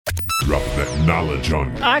Dropping that knowledge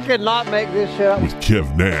on you. I could not make this shit up. With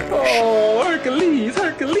Kev Nash. Oh, Hercules.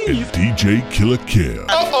 And DJ Killer Kev.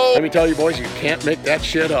 Uh-oh. Let me tell you, boys, you can't make that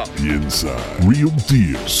shit up. The Inside. Real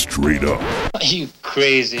deal, straight up. Are you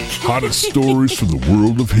crazy? Hottest stories from the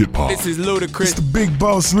world of hip-hop. This is Ludacris. It's the big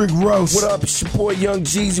boss, Rick Ross. What up? It's your boy, Young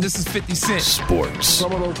Jeezy. This is 50 Cent. Sports.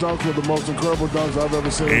 Some of those dunks were the most incredible dunks I've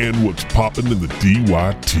ever seen. And what's popping in the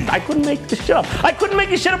DYT. I couldn't make this shit up. I couldn't make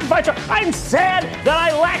this shit up if I tried. I'm sad that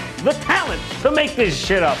I lack the talent to make this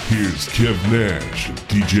shit up. Here's Kev Nash and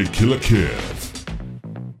DJ Killer Kev.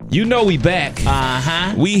 You know we back.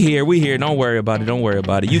 Uh-huh. We here. Don't worry about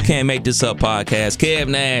it. You Can't Make This Up podcast. Kev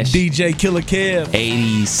Nash. DJ Killer Kev.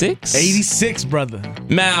 86? 86, brother.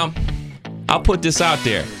 Now, I'll put this out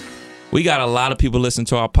there. We got a lot of people listening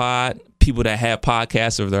to our pod, people that have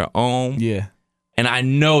podcasts of their own. Yeah. And I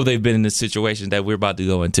know they've been in the situations that we're about to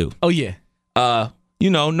go into. Oh, yeah.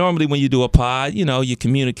 Normally when you do a pod, you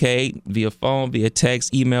communicate via phone, via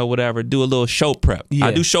text, email, whatever, do a little show prep. Yeah.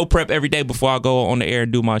 I do show prep every day before I go on the air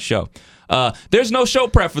and do my show. There's no show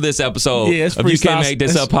prep for this episode of You Can't Make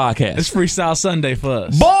This Up podcast. It's Freestyle Sunday for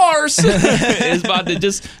us. Bars! We're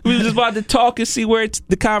just about to talk and see where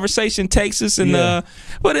the conversation takes us. And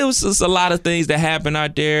but it was just a lot of things that happened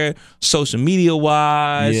out there, social media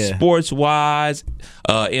wise, sports wise,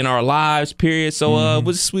 in our lives, period. So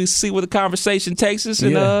we'll see where the conversation takes us,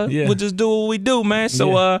 and we'll just do what we do, man.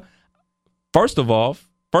 So first off,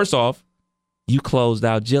 you closed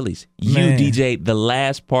out Jilly's. You DJ'd the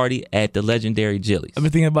last party at the legendary Jilly's. I've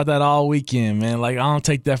been thinking about that all weekend, man. Like, I don't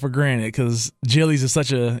take that for granted because Jilly's is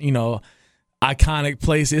such a, iconic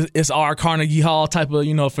place. It's our Carnegie Hall type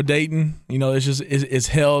of, for Dayton. It's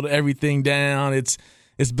held everything down. It's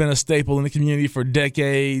been a staple in the community for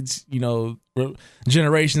decades.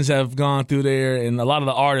 Generations have gone through there, and a lot of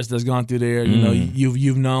the artists that's gone through there,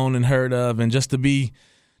 you've known and heard of, and just to be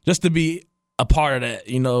a part of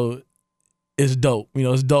that, it's dope.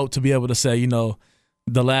 It's dope to be able to say, the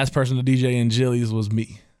last person to DJ in Jilly's was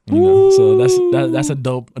me. So that's a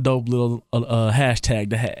dope little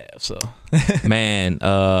hashtag to have. So, man,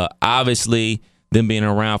 obviously them being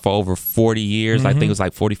around for over 40 years, I think it was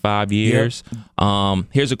like 45 years. Yep.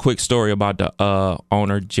 Here's a quick story about the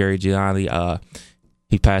owner, Jerry Gianni.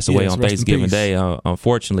 He passed away on Thanksgiving Day,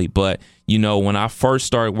 unfortunately. But when I first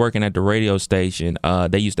started working at the radio station,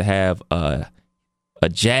 they used to have a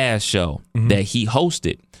jazz show that he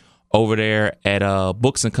hosted over there at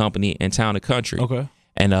Books and Company in Town and Country. Okay.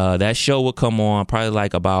 And that show would come on probably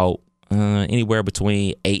like about anywhere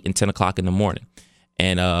between 8 and 10 o'clock in the morning.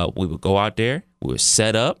 And we would go out there, we would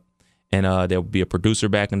set up, and there would be a producer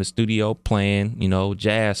back in the studio playing,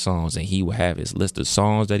 jazz songs. And he would have his list of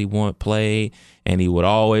songs that he wanted played. And he would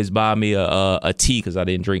always buy me a tea because I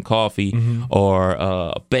didn't drink coffee or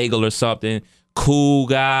a bagel or something. Cool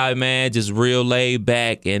guy, man, just real laid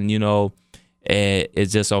back. And,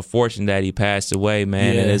 it's just unfortunate that he passed away,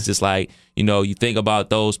 man. And it's just like, you think about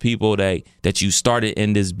those people that you started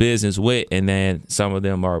in this business with, and then some of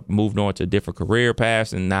them are moved on to different career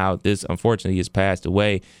paths, and now this, unfortunately, has passed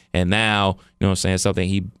away. And now, something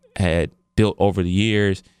he had built over the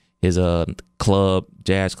years, his club,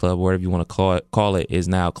 jazz club, whatever you want to call it, is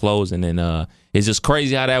now closing. And it's just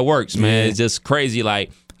crazy how that works, man. It's just crazy.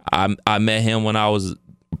 Like, I met him when I was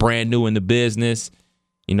brand new in the business.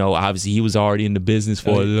 Obviously he was already in the business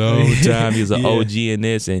for a long time. He was an OG in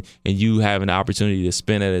this, and you having the opportunity to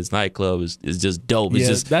spin at his nightclub is just dope. It's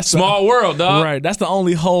just that's small world, dog. Right. That's the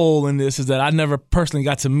only hole in this, is that I never personally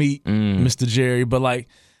got to meet Mr. Jerry, but like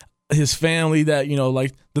his family, that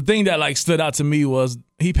like the thing that stood out to me was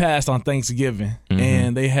he passed on Thanksgiving,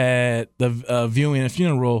 and they had the viewing and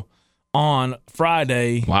funeral on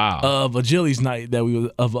Friday of a Jilly's night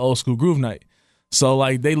of an old school groove night. So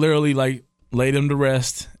they literally laid him to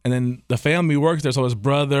rest, and then the family works there. So his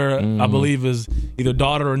brother, I believe, is either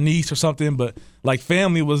daughter or niece or something, but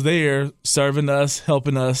family was there serving us,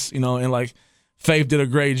 helping us, and Faith did a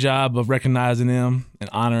great job of recognizing them and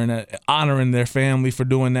honoring their family for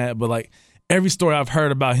doing that. But every story I've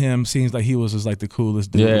heard about him seems like he was just the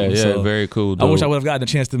coolest dude. So very cool dude. I wish I would have gotten a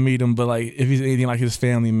chance to meet him, but if he's anything like his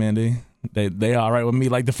family, man, they all right with me.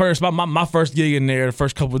 The first my first gig in there, the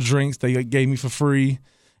first couple of drinks they gave me for free.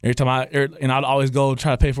 Every time I'd always go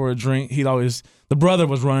try to pay for a drink. The brother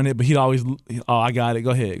was running it, but he'd always, I got it. Go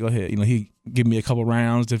ahead. He'd give me a couple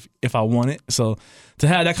rounds if I want it. So to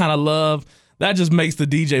have that kind of love, that just makes the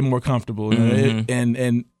DJ more comfortable.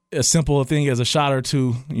 And a simple thing as a shot or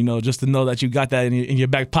two, just to know that you got that in your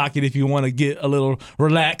back pocket if you want to get a little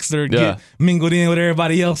relaxed or get mingled in with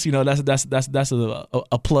everybody else. That's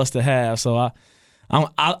a plus to have. So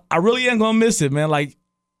I really am gonna miss it, man.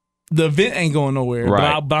 the event ain't going nowhere.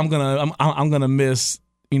 Right. But I'm gonna miss,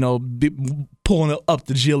 pulling up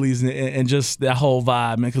the Jillies and just that whole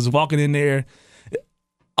vibe, man. Because walking in there,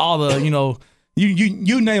 all the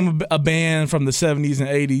you name a band from the 70s and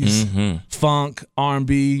 80s, funk,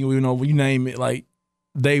 R&B, you name it, like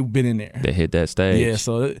they've been in there. They hit that stage. Yeah,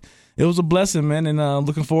 so it was a blessing, man, and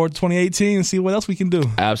looking forward to 2018 and see what else we can do.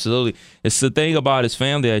 Absolutely. It's the thing about his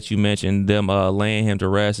family that you mentioned, them laying him to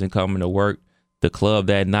rest and coming to work the club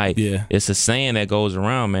that night. Yeah. It's a saying that goes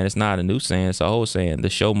around, man. It's not a new saying. It's a whole saying. The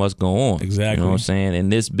show must go on. Exactly. You know what I'm saying? In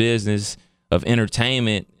this business of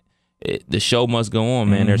entertainment, the show must go on,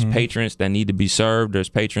 man. There's patrons that need to be served. There's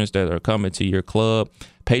patrons that are coming to your club,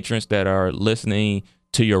 patrons that are listening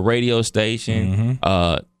to your radio station.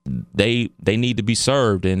 They need to be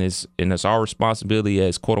served, and it's our responsibility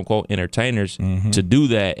as quote unquote entertainers to do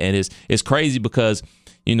that. And it's crazy because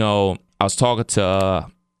I was talking to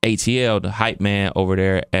ATL, the hype man over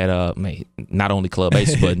there at not only Club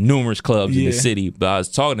Ace but numerous clubs in the city. But I was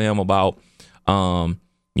talking to him about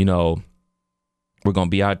we're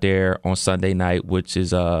gonna be out there on Sunday night, which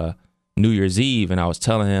is New Year's Eve, and I was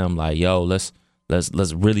telling him like, yo, let's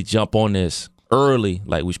really jump on this early.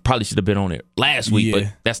 Like we probably should have been on it last week, but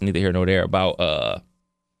that's neither here nor there. About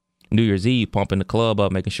New Year's Eve, pumping the club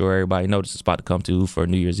up, making sure everybody knows it's a spot to come to for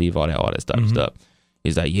New Year's Eve, all that type of stuff.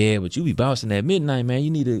 He's like, yeah, but you be bouncing at midnight, man. You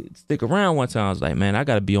need to stick around one time. I was like, man, I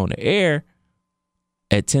got to be on the air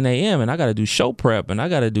at 10 a.m. and I got to do show prep and I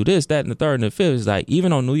got to do this, that, and the third and the fifth. It's like,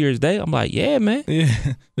 even on New Year's Day, I'm like, yeah, man.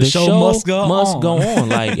 Yeah. The show must go on.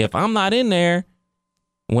 Like, if I'm not in there,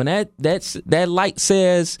 when that light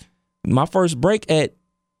says my first break at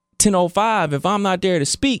 10:05, if I'm not there to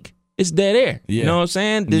speak, it's dead air. Yeah. You know what I'm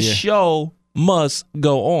saying? The show must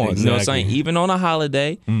go on. Exactly. You know what I'm saying? Even on a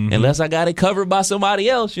holiday, unless I got it covered by somebody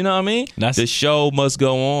else, you know what I mean? The show must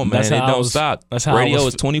go on, man. It don't stop. That's how Radio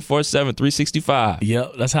is 24/7, 365.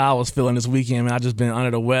 Yep, that's how I was feeling this weekend, man. I just been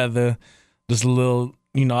under the weather, just a little,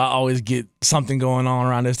 I always get something going on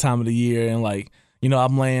around this time of the year, and like,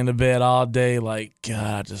 I'm laying in the bed all day, like,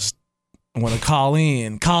 God, I just want to call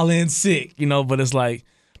in sick, but it's like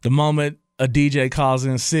the moment a DJ calls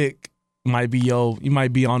in sick, you might be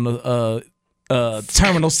on the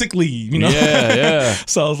terminal sick leave, Yeah.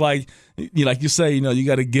 So it's like you say, you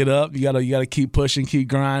got to get up, you got to keep pushing, keep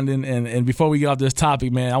grinding, and before we get off this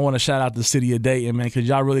topic, man, I want to shout out the city of Dayton, man, because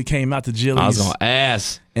y'all really came out to Jillies. I was gonna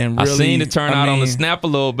ask, and I really, seen it turn out on the snap a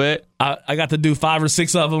little bit. I got to do 5 or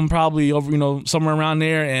 6 of them, probably over, somewhere around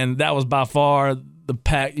there, and that was by far the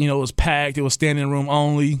pack. It was packed. It was standing room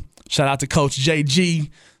only. Shout out to Coach JG.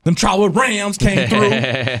 Them Trotwood Rams came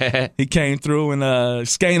through. He came through, and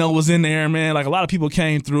Skano was in there, man. Like, a lot of people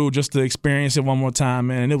came through just to experience it one more time,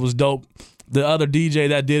 man. And it was dope. The other DJ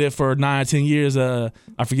that did it for 9 or 10 years, I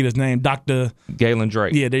forget his name, Dr. Galen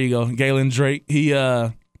Drake. Yeah, there you go, Galen Drake.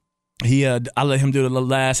 I let him do the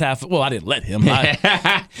last half. Well, I didn't let him.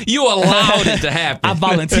 You allowed it to happen. I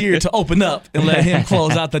volunteered to open up and let him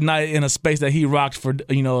close out the night in a space that he rocked for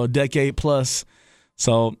a decade plus.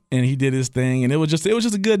 So, and he did his thing, and it was just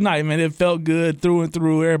a good night, man. It felt good through and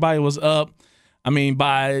through. Everybody was up. I mean,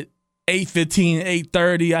 by 8:15,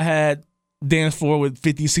 8:30, I had dance floor with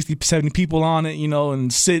 50, 60, 70 people on it,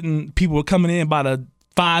 and sitting. People were coming in by the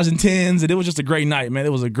 5s and 10s, and it was just a great night, man.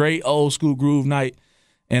 It was a great old school groove night.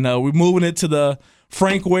 And we're moving it to the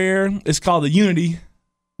Frank Ware. It's called the Unity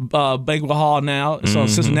Banquet Hall now. It's on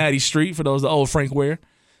Cincinnati Street for the old Frank Ware.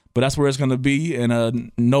 But that's where it's going to be,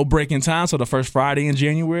 and no break in time. So the first Friday in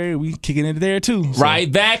January, we kicking it there too. So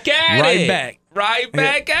right back at it. Right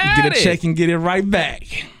back at it. Get a check and get it right back.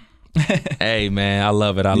 Hey, man, I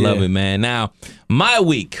love it. I love it, man. Now, my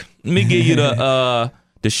week. Let me give you the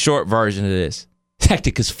short version of this.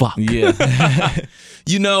 Hectic as fuck. Yeah.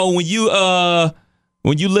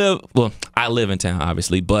 When you live, well, I live in town,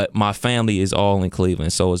 obviously, but my family is all in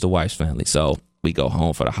Cleveland. So is the wife's family. So we go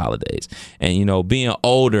home for the holidays. And, being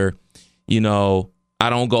older, I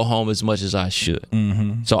don't go home as much as I should.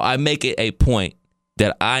 So I make it a point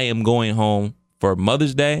that I am going home for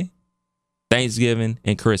Mother's Day, Thanksgiving,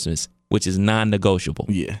 and Christmas, which is non-negotiable.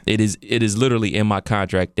 Yeah. It is literally in my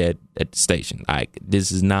contract at the station.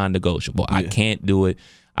 This is non-negotiable. Yeah. I can't do it.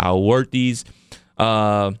 I'll work these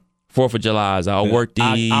 4th of July's. I'll work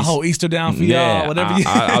these. I'll hold Easter down for y'all, whatever.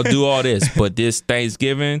 I'll do all this. But this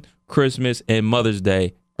Thanksgiving, Christmas, and Mother's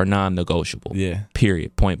Day are non-negotiable. Yeah.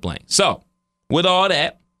 Period. Point blank. So, with all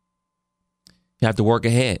that, you have to work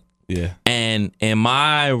ahead. Yeah. And in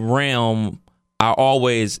my realm, I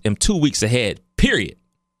always am 2 weeks ahead, period.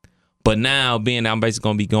 But now, being I'm basically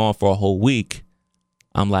going to be gone for a whole week,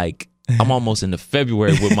 I'm like, I'm almost into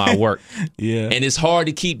February with my work. Yeah. And it's hard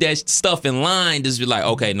to keep that stuff in line. Just be like,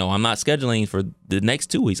 okay, no, I'm not scheduling for the next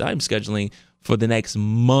 2 weeks. I'm scheduling for the next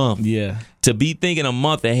month. Yeah. To be thinking a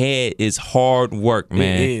month ahead is hard work,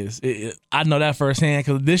 man. It is. I know that firsthand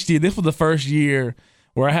because this was the first year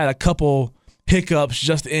where I had a couple hiccups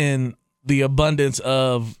just in the abundance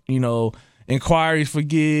of, inquiries for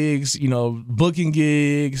gigs, booking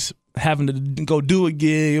gigs, having to go do a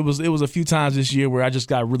gig. It was a few times this year where I just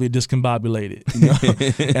got really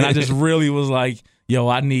discombobulated, and I just really was like, yo,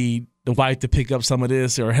 I need the wife to pick up some of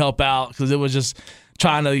this or help out because it was just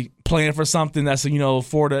trying to plan for something that's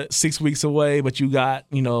 4 to 6 weeks away, but you got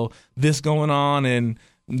this going on and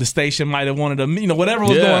the station might have wanted to, whatever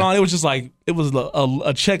was going on. It was just like it was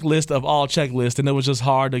a checklist of all checklists, and it was just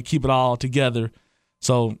hard to keep it all together.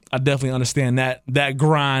 So I definitely understand that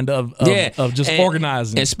grind of just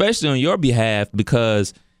organizing, especially on your behalf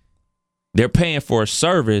because they're paying for a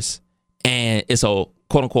service and it's a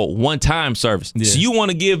quote unquote one-time service. Yeah. So you want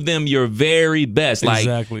to give them your very best.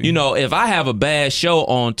 Exactly. Like, if I have a bad show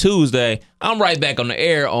on Tuesday, I'm right back on the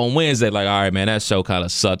air on Wednesday. Like, all right, man, that show kind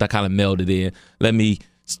of sucked. I kind of melded in. Let me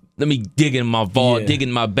dig in my vault, dig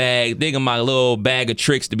in my bag, dig in my little bag of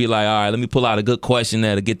tricks to be like, all right, let me pull out a good question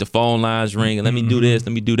that'll get the phone lines ringing. Let me do this.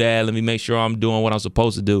 Let me do that. Let me make sure I'm doing what I'm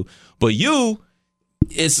supposed to do. But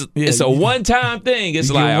it's a one-time thing.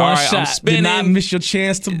 It's like, all right, I'm spinning. Do not miss your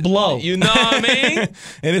chance to blow. You know what I mean?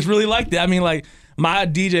 And it's really like that. I mean, like my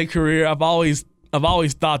DJ career, I've always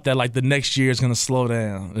thought that like the next year is going to slow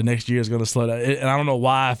down. The next year is going to slow down. And I don't know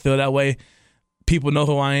why I feel that way. People know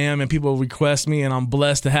who I am and people request me, and I'm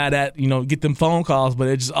blessed to have that, get them phone calls. But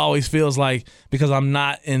it just always feels like because I'm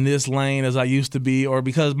not in this lane as I used to be, or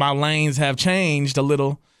because my lanes have changed a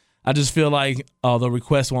little, I just feel like, the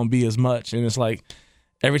request won't be as much. And it's like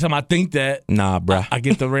every time I think that, nah, bruh, I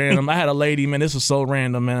get the random. I had a lady, man, this was so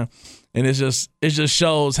random, man. And it just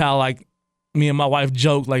shows how like me and my wife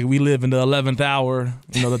joke like we live in the 11th hour,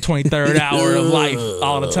 the 23rd hour of life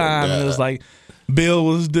all the time. And it was like bill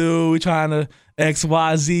was due, we trying to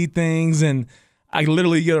XYZ things, and I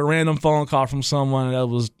literally get a random phone call from someone that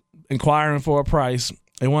was inquiring for a price.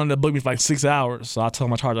 They wanted to book me for like 6 hours, so I told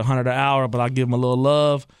them I charge $100 an hour, but I give them a little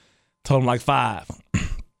love. Told them like $5.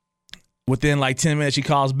 Within like 10 minutes, she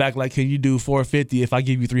calls back like, "Can you do $450 if I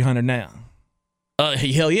give you $300 now?"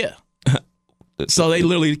 Hell yeah! So they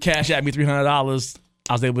literally cash at me $300. I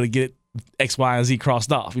was able to get X, Y, and Z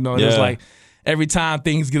crossed off. And it's like every time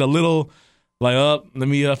things get a little. Like, let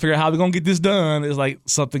me figure out how we're going to get this done. It's like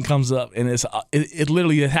something comes up, and it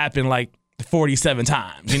literally happened like 47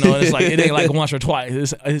 times. It's like it ain't like once or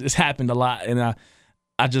twice. It's happened a lot, and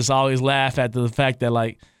I just always laugh at the fact that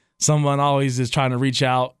like someone always is trying to reach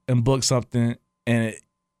out and book something, and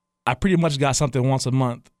I pretty much got something once a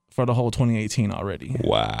month for the whole 2018 already.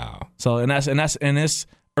 Wow. So and it's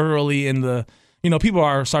early in the people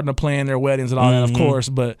are starting to plan their weddings and all that, of course,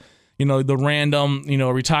 but. The random,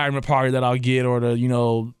 retirement party that I'll get, or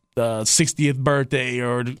the 60th birthday,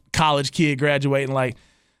 or the college kid graduating. Like,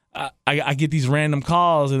 I get these random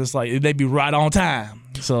calls, and it's like they be right on time.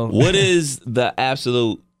 So, what is the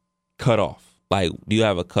absolute cutoff? Like, do you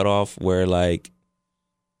have a cutoff where, like,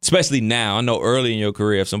 especially now? I know early in your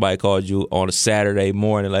career, if somebody called you on a Saturday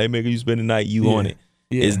morning, like, "Hey, man, can you spend the night? You on it?"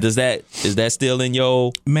 Yeah. Is that still in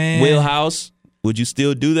your wheelhouse? Would you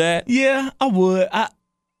still do that? Yeah, I would.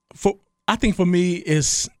 I think for me,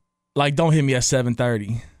 it's like don't hit me at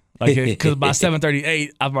 7:30, like because by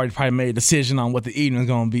 7:38, I've already probably made a decision on what the evening's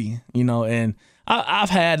gonna be, And I've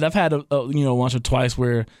had a once or twice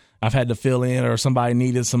where I've had to fill in or somebody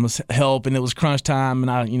needed some help and it was crunch time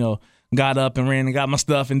and I got up and ran and got my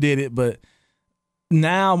stuff and did it. But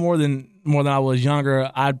now more than I was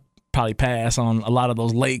younger, I'd probably pass on a lot of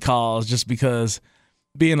those late calls just because.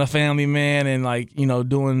 Being a family man and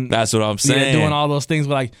doing that's what I'm saying, doing all those things,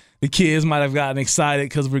 but like the kids might have gotten excited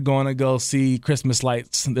because we're going to go see Christmas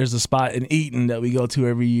lights. There's a spot in Eaton that we go to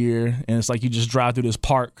every year, and it's like you just drive through this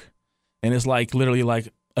park, and it's like literally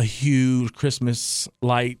like a huge Christmas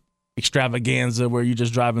light extravaganza where you're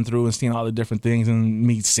just driving through and seeing all the different things and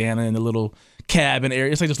meet Santa in the little cabin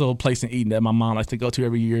area. It's like this little place in Eaton that my mom likes to go to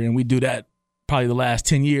every year, and we do that probably the last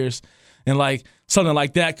 10 years, and like something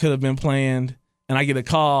like that could have been planned. And I get a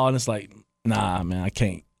call, and it's like, nah, man, I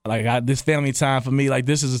can't. Like, this family time for me, like,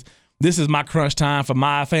 this is my crunch time for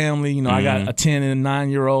my family. I got a 10 and a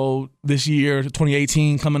 9-year-old this year,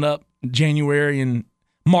 2018, coming up January and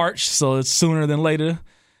March, so it's sooner than later.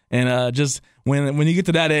 And just when you get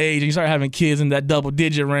to that age and you start having kids in that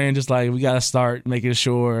double-digit range, it's like we got to start making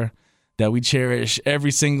sure that we cherish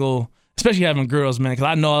every single especially having girls, man, because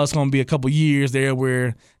I know it's going to be a couple years there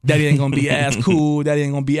where daddy ain't going to be as cool, daddy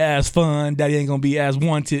ain't going to be as fun, daddy ain't going to be as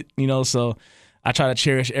wanted, so I try to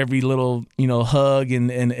cherish every little, hug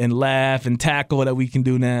and laugh and tackle that we can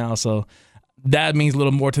do now. So that means a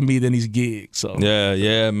little more to me than these gigs. So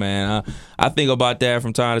yeah, man. I think about that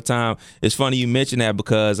from time to time. It's funny you mentioned that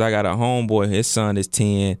because I got a homeboy. His son is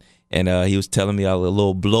 10, and he was telling me a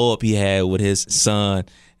little blow up he had with his son,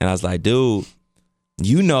 and I was like, dude.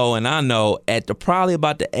 And I know at probably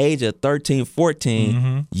about the age of 13,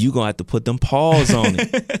 14, you going to have to put them paws on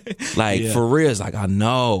it. For real. It's like, I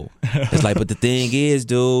know. It's like, but the thing is,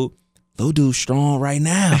 dude, little dude's strong right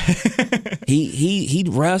now. He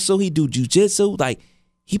wrestle, he do jujitsu. Like,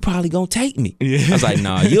 he probably going to take me. Yeah. I was like,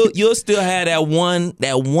 nah, you'll still have that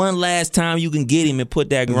one last time you can get him and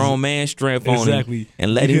put that grown man strength on him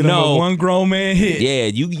and let him know. One grown man hit. Yeah,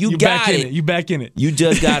 you got it. You back in it. You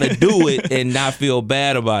just got to do it and not feel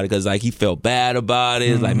bad about it because, like, he felt bad about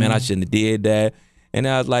it. It's like, man, I shouldn't have did that. And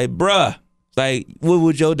I was like, bruh. Like, what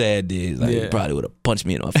would your dad do? Like, he probably would have punched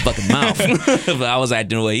me in my fucking mouth. But I was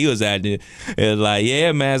acting the way he was acting. It was like,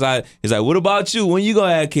 yeah, man. It's like, what about you? When you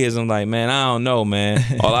gonna have kids? I'm like, man, I don't know, man.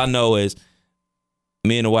 All I know is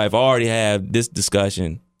me and the wife already have this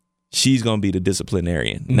discussion. She's gonna be the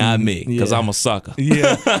disciplinarian, not me, because I'm a sucker.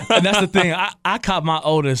 Yeah, and that's the thing. I caught my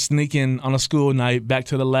oldest sneaking on a school night back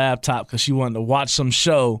to the laptop because she wanted to watch some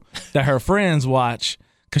show that her friends watch.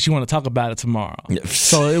 Because she wanted to talk about it tomorrow. Yep.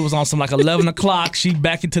 So it was on some like 11 o'clock. She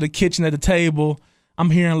back into the kitchen at the table. I'm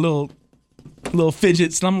hearing little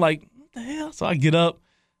fidgets. And I'm like, what the hell? So I get up.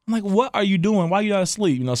 I'm like, what are you doing? Why are you not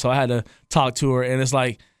asleep? So I had to talk to her. And it's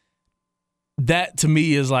like, that to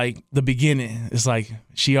me is like the beginning. It's like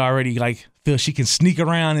she already like feels she can sneak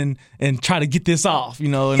around and try to get this off,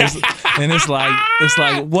 And it's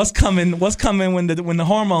like what's coming when the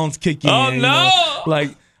hormones kick in? Oh, no.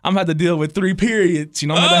 Like, I'm going to have to deal with 3 periods. I'm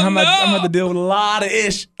going to have to deal with a lot of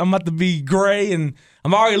ish. I'm going to have to be gray, and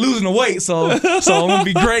I'm already losing the weight, so I'm going to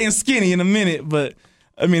be gray and skinny in a minute. But,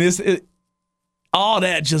 I mean, all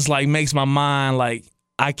that just, like, makes my mind, like,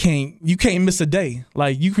 you can't miss a day.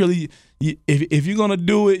 Like, you really, if you're going to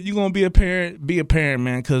do it, you're going to be a parent,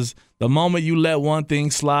 man, because the moment you let one thing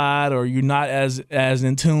slide or you're not as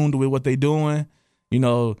in tune with what they're doing,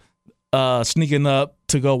 sneaking up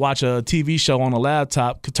to go watch a TV show on a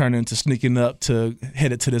laptop could turn into sneaking up to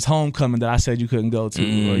head it to this homecoming that I said you couldn't go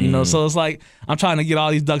to. Or, so it's like I'm trying to get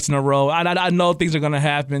all these ducks in a row. I know things are gonna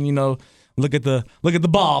happen. Look at the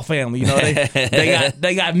Ball family.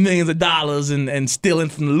 They got millions of dollars and stealing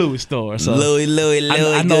from the Louis store. So Louis.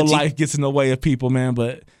 I know life gets in the way of people, man.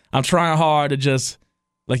 But I'm trying hard to just,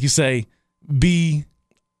 like you say, be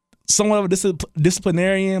somewhat of a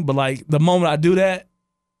disciplinarian. But like the moment I do that,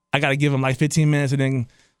 I got to give him like 15 minutes and then you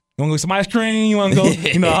want to go get some ice cream? You want to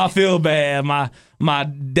go? I feel bad. My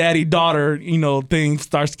daddy-daughter, thing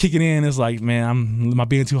starts kicking in. It's like, man, am I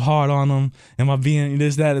being too hard on them? Am I being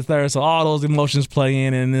this, that, and third? So all those emotions play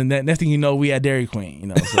in, and then that next thing you know, we at Dairy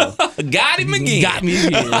Queen. So got him again. Got me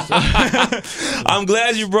again. I'm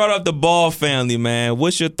glad you brought up the Ball family, man.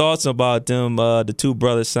 What's your thoughts about them, the 2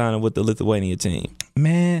 brothers signing with the Lithuania team?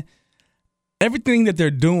 Man, everything that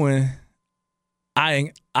they're doing,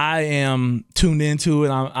 I am tuned into it.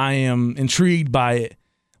 I am intrigued by it,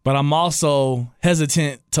 but I'm also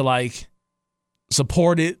hesitant to like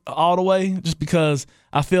support it all the way, just because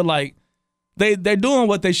I feel like they're doing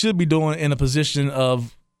what they should be doing in a position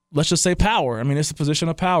of, let's just say, power. I mean, it's a position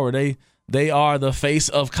of power. They are the face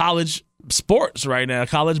of college sports right now,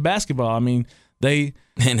 college basketball. I mean, and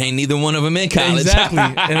ain't neither one of them in college. Exactly.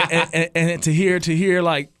 and to hear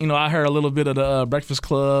like, I heard a little bit of the Breakfast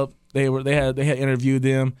Club. They had interviewed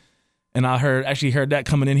them, and I heard that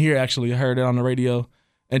coming in here. Actually, I heard it on the radio,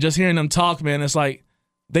 and just hearing them talk, man, it's like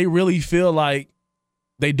they really feel like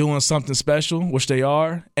they doing something special, which they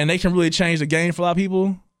are, and they can really change the game for a lot of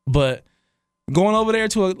people. But going over there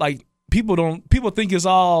to people think it's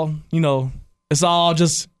all it's all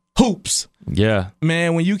just hoops. Yeah,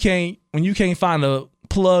 man, when you can't find a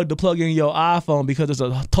plug to plug in your iPhone because it's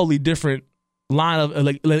a totally different line of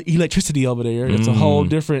electricity over there. It's a whole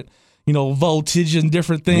different, voltage and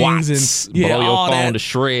different things. Watts. And blow your all phone that, to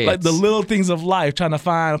shreds. like the little things of life, trying to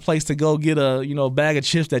find a place to go get a bag of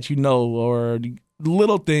chips that or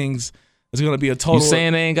little things is going to be a total. You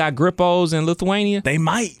saying they ain't got Grippos in Lithuania? They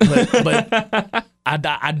might, but I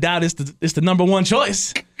doubt it's the number one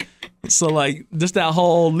choice. So like just that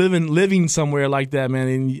whole living somewhere like that,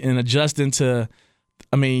 man, and adjusting to.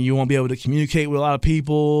 I mean, you won't be able to communicate with a lot of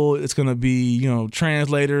people. It's going to be,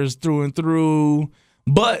 translators through and through.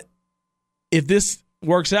 But if this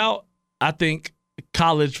works out, I think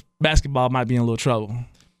college basketball might be in a little trouble.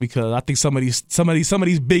 because I think some of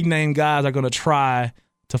these big name guys are going to try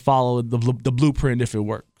to follow the blueprint if it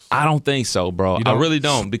works. I don't think so, bro. I really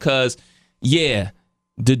don't, because the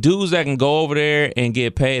dudes that can go over there and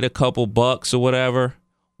get paid a couple bucks or whatever,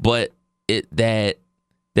 but that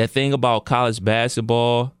thing about college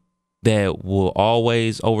basketball that will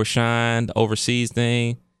always overshine the overseas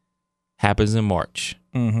thing happens in March.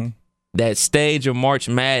 Mm-hmm. That stage of March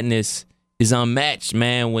Madness is unmatched,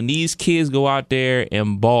 man. When these kids go out there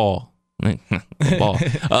and ball,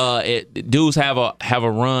 dudes have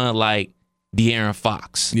a run like De'Aaron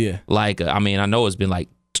Fox. Yeah. Like, I mean, I know it's been like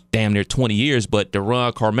damn near 20 years, but the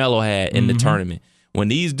run Carmelo had in the tournament. When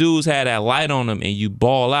these dudes had that light on them and you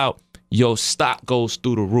ball out, your stock goes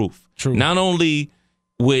through the roof. True. Not only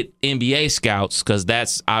with NBA scouts, because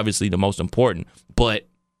that's obviously the most important, but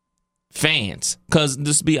fans. Because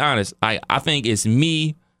just be honest, I think it's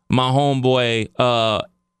me, my homeboy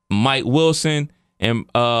Mike Wilson, and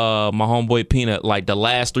my homeboy Peanut, like the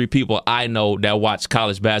last three people I know that watch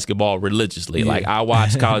college basketball religiously. Yeah. Like, I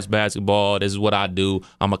watch college basketball. This is what I do.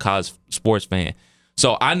 I'm a college sports fan.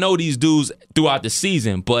 So I know these dudes throughout the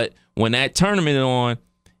season, but when that tournament is on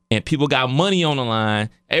and people got money on the line,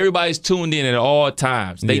 everybody's tuned in at all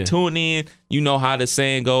times. They tune in. You know how the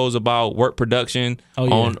saying goes about work production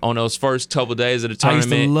on those first couple days of the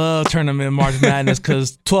tournament. I used to love tournament March Madness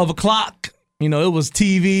because 12 o'clock, it was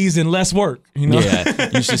TVs and less work. Yeah,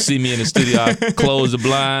 you should see me in the studio. I close the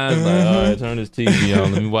blinds, like, all right, turn this TV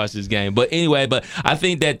on. Let me watch this game. But anyway, I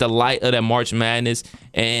think that the light of that March Madness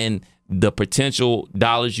and the potential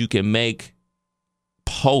dollars you can make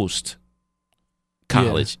post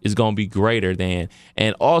college is going to be greater than.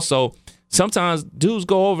 And also, sometimes dudes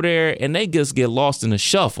go over there and they just get lost in the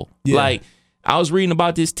shuffle. Yeah. Like, I was reading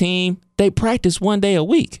about this team. They practice 1 day a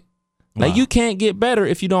week. Wow. Like, you can't get better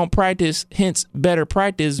if you don't practice, hence better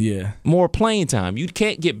practice, more playing time. You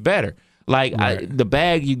can't get better. Like, right. The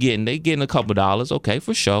bag you getting, they getting a couple dollars, okay,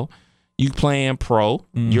 for sure. You playing pro,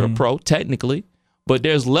 you're a pro technically, but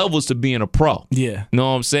there's levels to being a pro. Yeah. You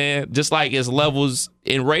know what I'm saying? Just like it's levels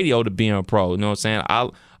in radio to being a pro. You know what I'm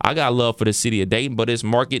saying? I got love for the city of Dayton, but it's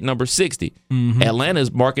market number 60.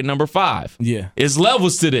 Atlanta's market number 5. Yeah. It's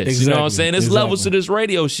levels to this. Exactly. You know what I'm saying? It's levels to this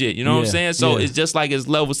radio shit. You know what I'm saying? So it's just like it's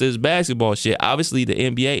levels to this basketball shit. Obviously, the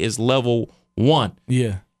NBA is level 1.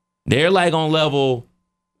 Yeah. They're like on level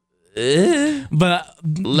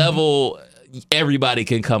everybody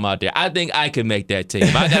can come out there. I think I can make that team.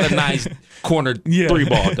 I got a nice corner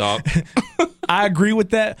 3-ball, dog. I agree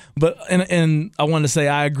with that, but and I want to say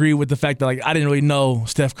I agree with the fact that, like, I didn't really know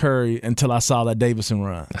Steph Curry until I saw that Davidson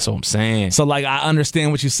run. That's what I'm saying. So, like, I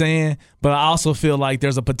understand what you're saying, but I also feel like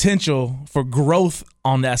there's a potential for growth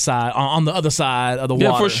on that side, on the other side of the water.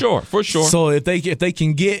 Yeah, for sure. So if they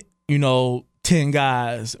can get 10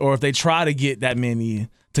 guys, or if they try to get that many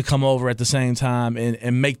to come over at the same time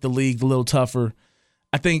and make the league a little tougher,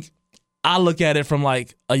 I think I look at it from,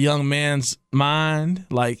 like, a young man's mind.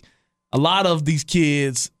 Like, a lot of these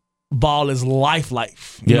kids, ball is life.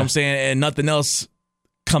 You know what I'm saying? And nothing else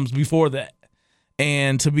comes before that.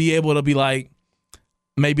 And to be able to be like,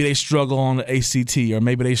 maybe they struggle on the ACT, or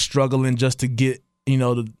maybe they struggling just to get,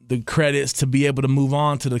 the credits to be able to move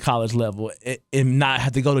on to the college level and not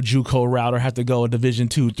have to go to JUCO route or have to go a Division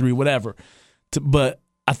 2, 3, whatever. But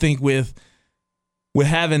I think with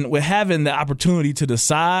having the opportunity to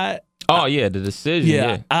decide. Oh yeah, the decision.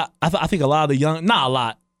 Yeah, I think a lot of the young, not a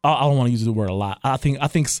lot. I don't want to use the word a lot. I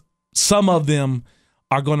think some of them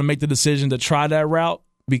are going to make the decision to try that route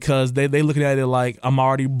because they looking at it like, I'm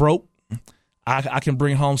already broke. I can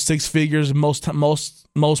bring home 6 figures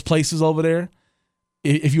most places over there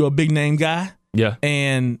if you're a big name guy. Yeah,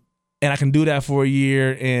 and I can do that for a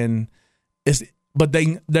year, and but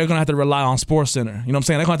they're gonna have to rely on SportsCenter. You know what I'm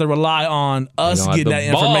saying? They're gonna have to rely on us getting that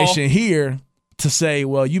information here to say,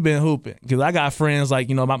 well, you've been hooping. Because I got friends like,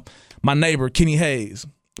 my neighbor Kenny Hayes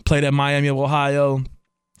played at Miami of Ohio,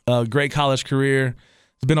 great college career.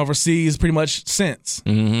 He's been overseas pretty much since,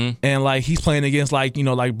 and like he's playing against like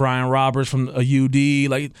Brian Roberts from a UD,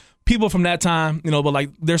 like people from that time, but like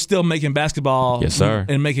they're still making basketball, yes, sir,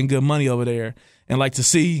 and making good money over there, and like to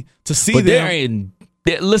see but them. They're in.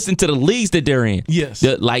 Listen to the leagues that they're in. Yes.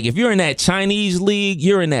 Like, if you're in that Chinese league,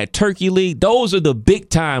 you're in that Turkey league, those are the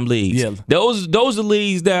big-time leagues. Yeah. Those are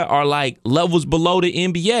leagues that are, like, levels below the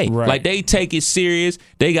NBA. Right. Like, they take it serious.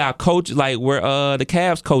 They got coaches, like, where the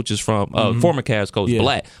Cavs coach is from, former Cavs coach,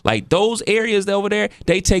 Black. Like, those areas over there,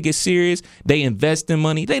 they take it serious. They invest in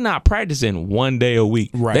money. They not practicing 1 day a week.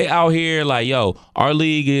 Right. They out here like, yo, our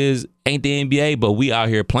league is ain't the NBA, but we out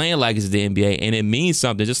here playing like it's the NBA, and it means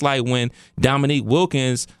something. Just like when Dominique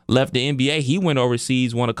Wilkins left the NBA, he went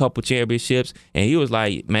overseas, won a couple championships, and he was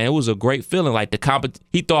like, man, it was a great feeling. Like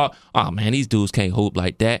he thought, oh man, these dudes can't hoop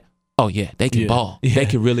like that. Oh yeah, they can ball. Yeah. They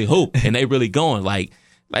can really hoop, and they really going. Like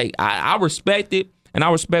I respect it, and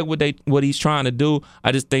I respect what he's trying to do.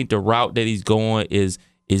 I just think the route that he's going is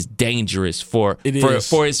dangerous for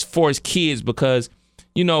his kids, because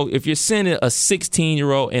you know, if you're sending a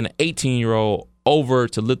 16-year-old and an 18-year-old over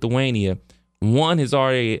to Lithuania, one has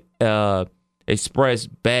already expressed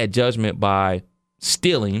bad judgment by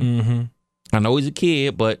stealing. Mm-hmm. I know he's a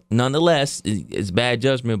kid, but nonetheless, it's bad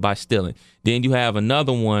judgment by stealing. Then you have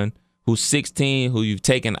another one who's 16, who you've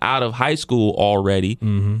taken out of high school already.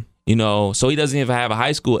 Mm-hmm. You know, so he doesn't even have a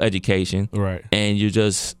high school education. Right. And you're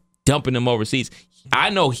just dumping him overseas.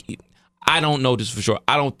 I don't know this for sure.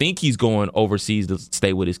 I don't think he's going overseas to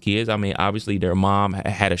stay with his kids. I mean, obviously their mom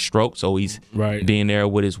had a stroke, so he's being there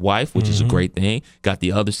with his wife, which is a great thing. Got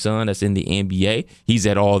the other son that's in the NBA. He's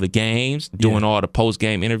at all the games, doing all the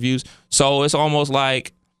post-game interviews. So it's almost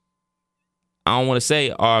like, I don't want to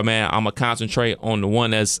say, oh man, I'm going to concentrate on the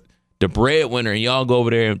one that's the breadwinner, and y'all go over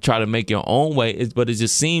there and try to make your own way. But it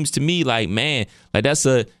just seems to me like, man, like it's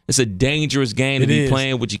a dangerous game to be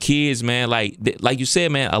playing with your kids, man. Like you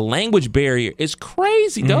said, man, a language barrier is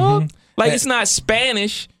crazy, dog. Like it's not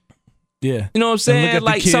Spanish. Yeah, you know what I'm saying?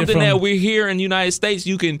 Like something that we're here in the United States,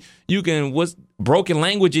 you can what's broken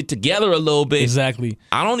language it together a little bit. Exactly.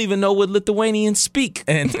 I don't even know what Lithuanians speak,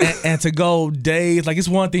 and to go days, like it's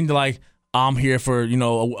one thing to like, I'm here for, you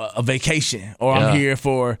know, a vacation, or I'm here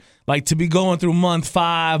for, like, to be going through month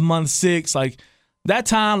 5, month 6. Like, that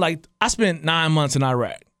time, like, I spent 9 months in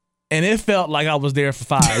Iraq, and it felt like I was there for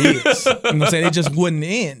 5 years. You know what I'm saying? It just wouldn't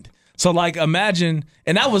end. So, like, imagine,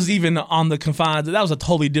 and that was even on the confines, that was a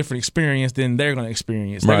totally different experience than they're going to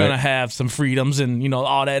experience. They're going to have some freedoms and, you know,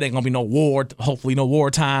 all that. Ain't going to be no war, hopefully no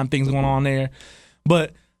wartime things going on there.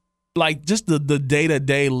 But, like, just the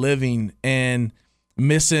day-to-day living and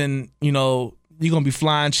missing, you know, you're going to be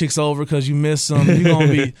flying chicks over because you miss them. You're going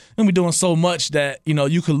to be doing so much that, you know,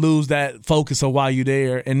 you could lose that focus of why you're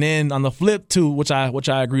there. And then on the flip, too, which I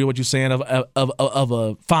agree with what you're saying of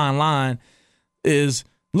a fine line, is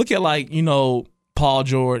look at, like, you know, Paul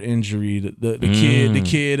George injury, the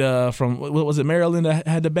kid from, what was it, Maryland that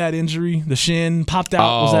had the bad injury? The shin popped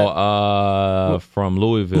out? Was that from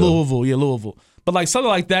Louisville. Louisville. But, like, something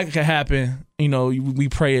like that could happen. You know, we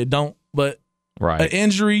pray it don't. But an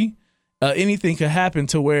injury, anything could happen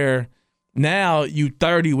to where now you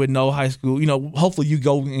 30 with no high school. You know, hopefully you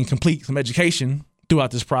go and complete some education throughout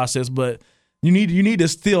this process, but you need to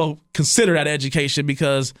still consider that education,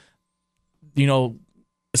 because, you know,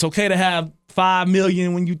 it's okay to have $5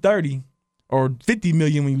 million when you're 30 or $50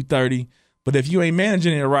 million when you're 30, but if you ain't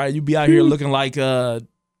managing it right, you be out here looking like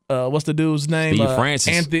what's the dude's name? Steve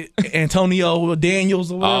Francis. Antonio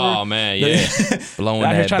Daniels or whatever. Oh man, yeah, blowing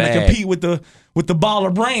that trying bag. to compete with the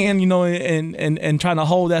baller brand, you know, and trying to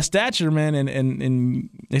hold that stature, man. And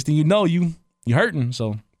next thing you know, you hurting.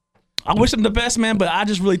 So I wish them the best, man. But I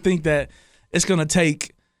just really think that it's gonna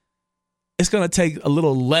take a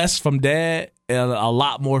little less from dad and a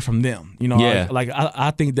lot more from them. You know,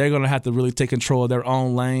 I think they're gonna have to really take control of their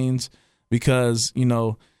own lanes, because, you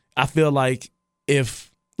know, I feel like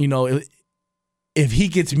if he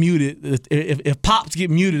gets muted, if Pops get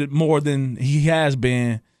muted more than he has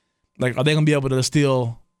been, like, are they gonna be able to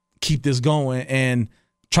still keep this going and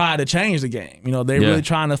try to change the game? You know, they're really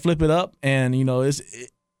trying to flip it up, and, you know, it's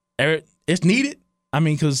needed. I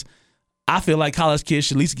mean, because I feel like college kids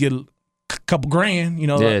should at least get a couple grand. You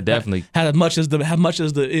know, definitely. As much as the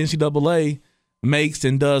NCAA makes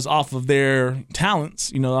and does off of their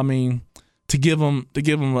talents. You know, I mean, to give them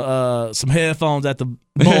some headphones at the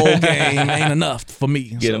bowl game ain't enough for me.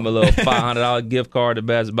 Get them a little $500 gift card to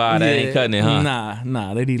Best Buy. That ain't cutting it, huh?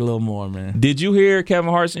 Nah, they need a little more, man. Did you hear Kevin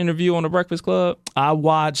Hart's interview on The Breakfast Club? I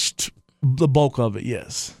watched the bulk of it,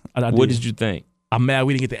 yes. What did you think? I'm mad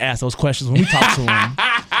we didn't get to ask those questions when we talked to him.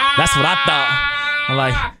 That's what I thought. I'm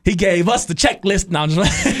like, he gave us the checklist. Now,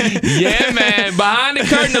 yeah, man, behind the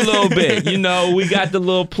curtain a little bit. You know, we got the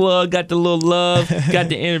little plug, got the little love, got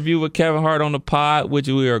the interview with Kevin Hart on the pod, which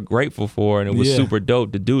we are grateful for, and it was super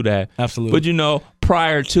dope to do that. Absolutely. But, you know,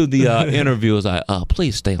 prior to the interview, it was like,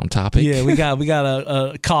 please stay on topic. Yeah, we got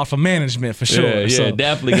a call from management for sure. Yeah,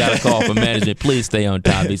 definitely got a call from management. Please stay on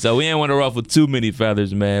topic. So we didn't want to ruffle too many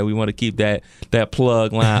feathers, man. We want to keep that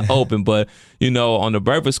plug line open. But, you know, on the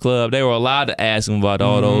Breakfast Club, they were allowed to ask him about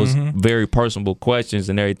all those very personable questions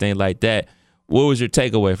and everything like that. What was your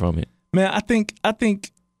takeaway from it? Man, I think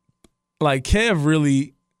like Kev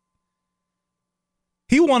really,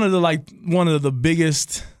 one of the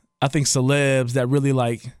biggest, I think, celebs that really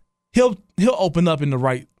like he'll open up in the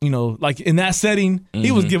right, like in that setting.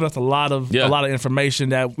 He was giving us a lot of information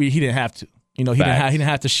that he didn't have to. He didn't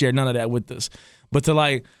have to share none of that with us. But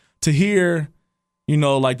to hear,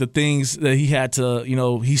 like the things that he had to,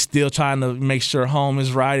 he's still trying to make sure home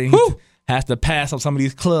is right, and he has to pass on some of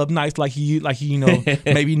these club nights like he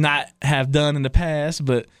maybe not have done in the past.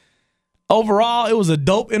 But overall, it was a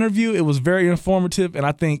dope interview. It was very informative, and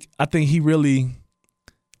I think he really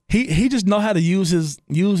he just know how to use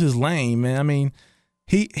his lane, man. I mean,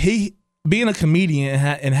 he being a comedian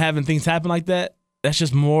and having things happen like that, that's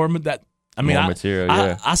just more that. I mean,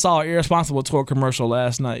 I saw an Irresponsible tour commercial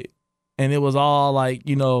last night, and it was all like,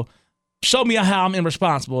 show me how I'm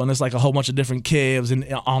irresponsible, and it's like a whole bunch of different Kevs and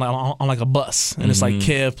on like a bus, and it's like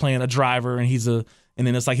Kev playing a driver, and and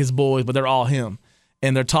then it's like his boys, but they're all him,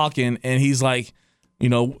 and they're talking, and he's like,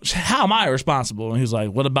 how am I irresponsible? And he's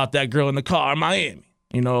like, what about that girl in the car in Miami?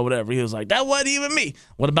 Whatever. He was like, that wasn't even me.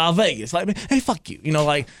 What about Vegas? Like, hey, fuck you.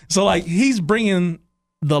 So like he's bringing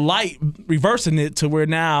the light, reversing it to where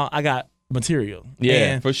now I got material.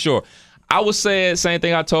 Yeah, for sure. I would say the same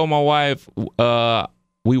thing I told my wife.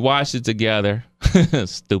 We watched it together.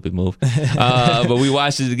 Stupid move. But we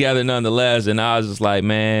watched it together nonetheless, and I was just like,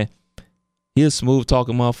 man, he's a smooth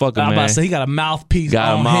talking motherfucker, man. I'm about to say he got a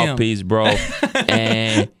mouthpiece. Bro.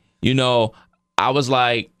 And I was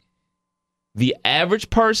like, the average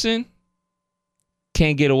person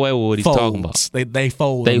can't get away with what he's talking about. They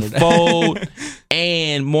fold. They fold,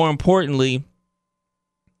 and more importantly,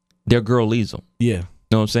 their girl leaves them. Yeah. You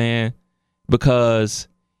know what I'm saying? Because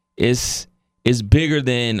it's bigger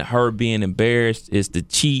than her being embarrassed. It's the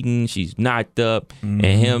cheating. She's knocked up, and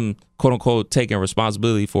him, quote unquote, taking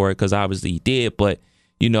responsibility for it, because obviously he did. But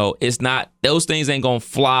it's not, those things ain't gonna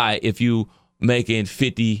fly if you making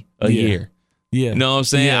 50 a year. Yeah. You know what I'm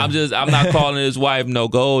saying? Yeah. I'm not calling his wife no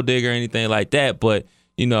gold digger or anything like that. But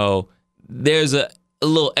there's a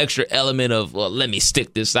little extra element of, well, let me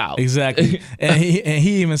stick this out. Exactly. and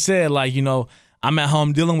he even said, like, I'm at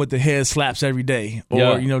home dealing with the head slaps every day,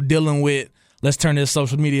 or dealing with, let's turn this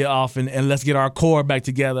social media off and let's get our core back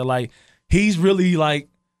together. Like, he's really like,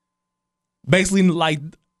 basically, like,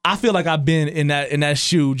 I feel like I've been in that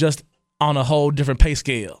shoe, just on a whole different pay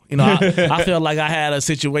scale. I feel like I had a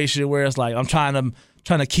situation where it's like I'm trying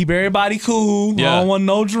to keep everybody cool. I don't want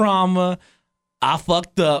no drama. I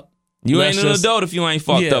fucked up. You ain't an adult if you ain't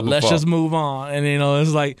fucked up before. Let's just move on. And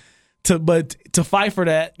it's like to fight for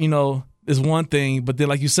that, is one thing, but then,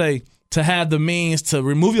 like you say, to have the means to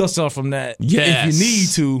remove yourself from that if you need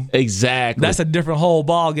to. Exactly. That's a different whole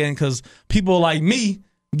ball game, because people like me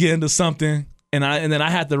get into something and then I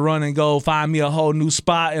have to run and go find me a whole new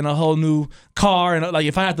spot and a whole new car, and like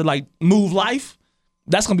if I have to like move life,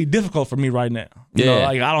 that's gonna be difficult for me right now.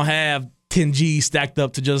 Like I don't have 10 G's stacked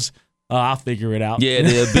up to just I'll figure it out. Yeah,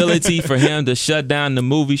 the ability for him to shut down the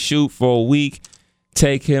movie shoot for a week,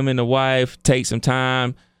 take him and the wife, take some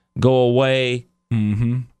time, go away,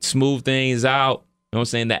 smooth things out. You know what I'm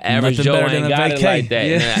saying? The average Joe ain't got it like that.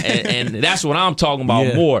 Yeah. And that's what I'm talking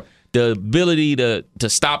about more. The ability to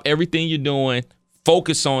stop everything you're doing,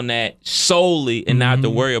 focus on that solely, and not to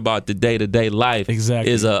worry about the day-to-day life.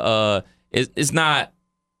 Exactly. Is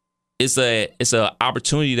it's a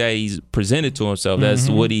opportunity that he's presented to himself. That's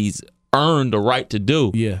what he's earned the right to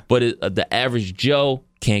do. Yeah. But the average Joe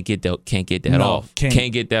can't get that off.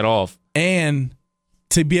 Can't get that off. And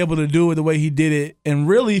to be able to do it the way he did it, and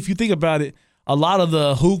really, if you think about it, a lot of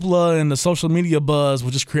the hoopla and the social media buzz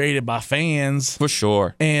was just created by fans. For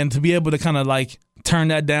sure. And to be able to kind of like turn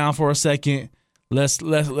that down for a second, let's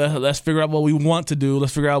figure out what we want to do.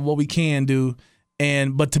 Let's figure out what we can do.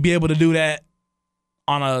 But to be able to do that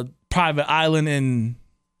on a private island in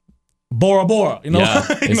Bora Bora, Yeah,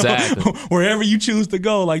 exactly. Wherever you choose to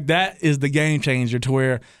go, like that is the game changer, to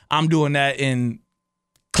where I'm doing that in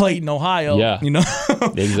Clayton, Ohio. Yeah.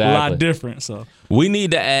 Exactly. A lot different. So we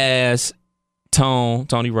need to ask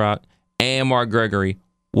Tony Rock and Mark Gregory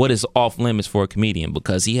what is off limits for a comedian,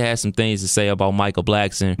 because he has some things to say about Michael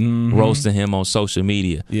Blackson roasting him on social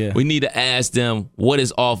media. Yeah. We need to ask them what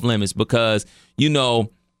is off limits, because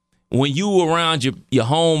when you around your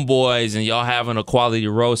homeboys and y'all having a quality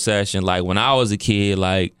roast session, like when I was a kid,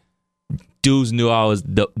 like dudes knew I was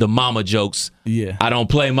the mama jokes. Yeah. I don't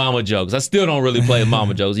play mama jokes. I still don't really play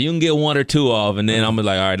mama jokes. You can get one or two off, and then I'm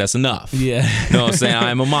like, all right, that's enough. Yeah. You know what I'm saying?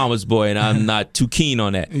 I'm a mama's boy, and I'm not too keen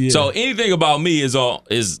on that. Yeah. So anything about me is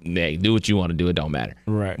hey, do what you want to do. It don't matter.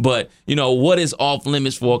 Right. But, what is off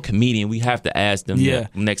limits for a comedian? We have to ask them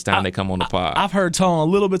next time they come on the pod. I've heard Tone a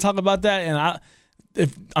little bit talk about that, and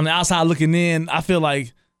if on the outside looking in, I feel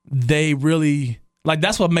like they really like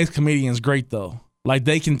that's what makes comedians great though. Like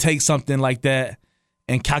they can take something like that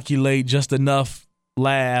and calculate just enough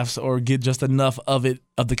laughs or get just enough of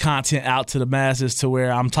the content out to the masses to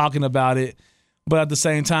where I'm talking about it, but at the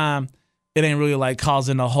same time, it ain't really like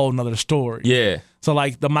causing a whole nother story. Yeah. So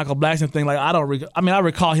like the Michael Blackson thing, like I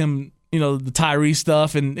recall him, the Tyrese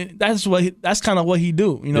stuff, and that's kind of what he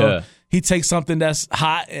do. He takes something that's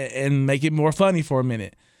hot and make it more funny for a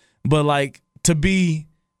minute. But like to be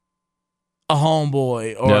a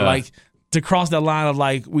homeboy or like to cross that line of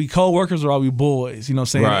like we co-workers or are we boys? You know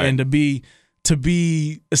what I'm saying? Right. And to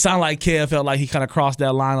be, it sounded like Kev felt like he kind of crossed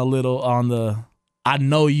that line a little on the I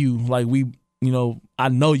know you, like I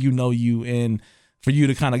know you, and for you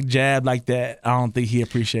to kind of jab like that, I don't think he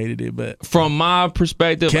appreciated it. But from my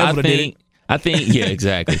perspective, Kev I think, yeah,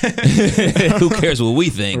 exactly. Who cares what we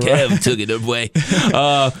think? Right. Kev took it away.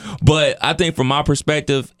 But I think from my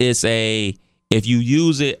perspective, it's if you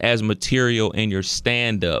use it as material in your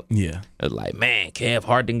stand-up, yeah, it's like, man, Kev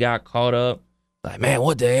Harden got caught up. Like, man,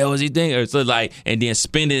 what the hell was he thinking? So like, and then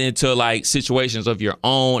spin it into like situations of your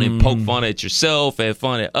own and poke fun at yourself and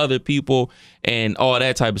fun at other people and all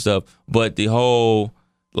that type of stuff. But the whole,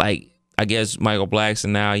 like, I guess Michael Blackson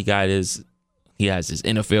now he has his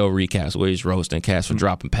NFL recaps where he's roasting cats for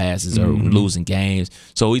dropping passes or losing games.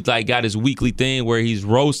 So he's like got his weekly thing where he's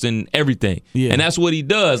roasting everything. Yeah. And that's what he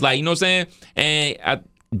does. Like, you know what I'm saying? And I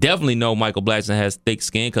definitely know Michael Blackson has thick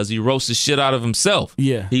skin because he roasts the shit out of himself.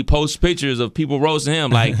 Yeah. He posts pictures of people roasting him.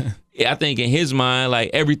 Like, I think in his mind,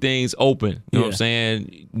 like, everything's open. You know what I'm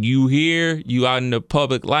saying? You out in the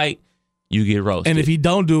public light, you get roasted. And if he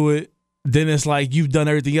don't do it, then it's like you've done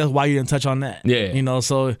everything else. Why you didn't touch on that? Yeah.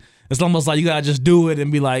 So it's almost like you gotta just do it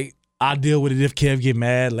and be like, I'll deal with it if Kev get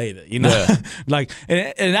mad later. Yeah. Like,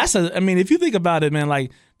 and that's if you think about it, man,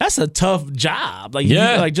 like that's a tough job. Like,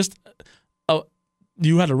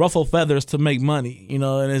 you had to ruffle feathers to make money,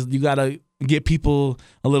 and you got to get people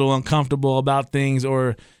a little uncomfortable about things,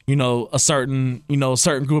 or a certain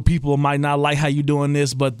group of people might not like how you doing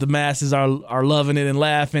this, but the masses are loving it and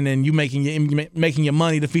laughing, and you making your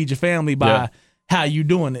money to feed your family by how you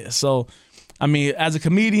doing this. So, I mean, as a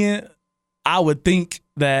comedian, I would think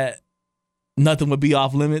that nothing would be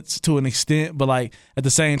off limits to an extent, but like at the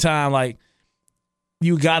same time, like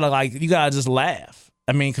you gotta just laugh.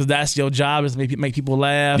 I mean, because that's your job is to make people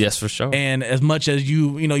laugh. Yes, for sure. And as much as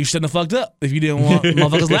you shouldn't have fucked up if you didn't want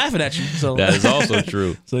motherfuckers laughing at you. So that is also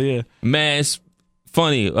true. So yeah, man, it's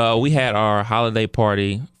funny. We had our holiday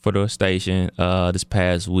party for the station this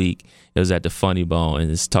past week. It was at the Funny Bone,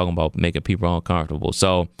 and it's talking about making people uncomfortable.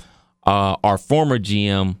 So our former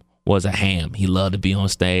GM was a ham. He loved to be on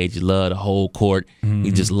stage. He loved the whole court. Mm-hmm.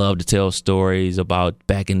 He just loved to tell stories about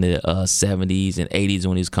back in the 70s and 80s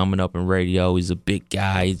when he was coming up in radio. He's a big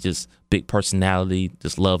guy. He's just big personality,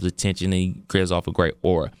 just loves attention, and he gives off a great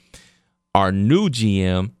aura. Our new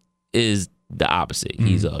GM is the opposite. Mm-hmm.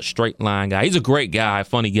 He's a straight line guy. He's a great guy,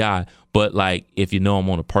 funny guy, but like if you know him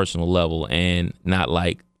on a personal level and not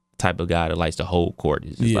like type of guy that likes to hold court.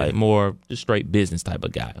 He's just like more just straight business type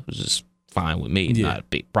of guy, which is fine with me. It's not a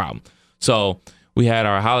big problem. So we had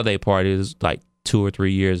our holiday party. It was like 2 or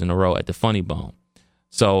 3 years in a row at the Funny Bone.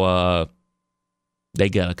 So they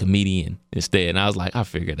got a comedian instead. And I was like, I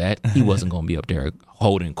figured that. He wasn't going to be up there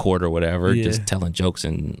holding court or whatever, just telling jokes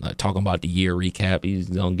and talking about the year recap. He's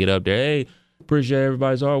going to get up there, hey, appreciate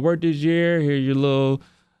everybody's hard work this year. Here's your little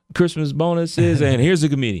Christmas bonuses, and here's a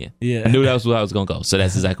comedian. I knew that was where I was going to go. So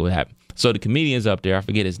that's exactly what happened. So the comedian's up there. I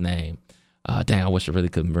forget his name. Dang, I wish I really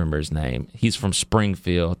could remember his name. He's from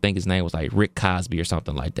Springfield. I think his name was like Rick Cosby or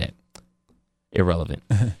something like that. Irrelevant.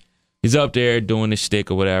 He's up there doing his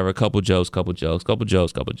shtick or whatever. Couple jokes.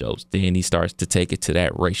 Then he starts to take it to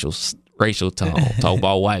that racial tone. Talk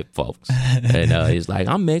about white folks. And he's like,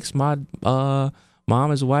 I'm mixed. My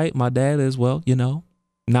mom is white. My dad is,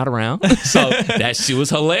 not around. So that shit was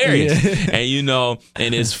hilarious. And,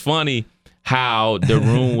 and it's funny how the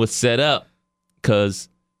room was set up because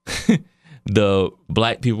the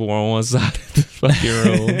black people were on one side of the fucking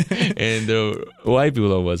room and the white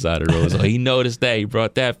people on one side of the room. So he noticed that. He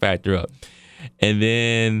brought that factor up. And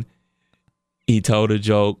then he told a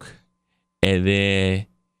joke. And then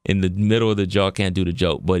in the middle of the joke, can't do the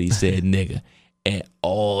joke, but he said nigga. And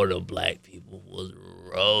all the black people was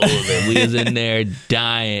rolling. We was in there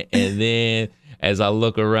dying. And then as I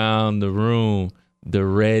look around the room, the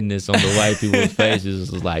redness on the white people's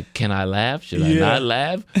faces was like, can I laugh? Should I not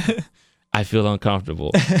laugh? I feel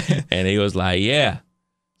uncomfortable. And he was like,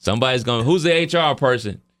 somebody's going, who's the HR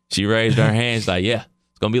person? She raised her hands like, it's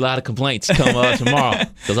going to be a lot of complaints come tomorrow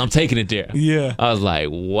because I'm taking it there. I was like,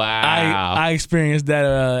 wow. I experienced that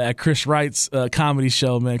at Chris Wright's comedy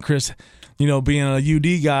show, man. Chris being a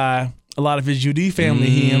UD guy, a lot of his UD family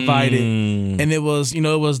he invited, and it was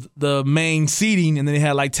the main seating, and then they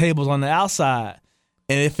had like tables on the outside,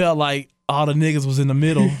 and it felt like all the niggas was in the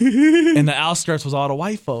middle, and the outskirts was all the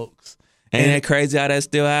white folks. Ain't that crazy how that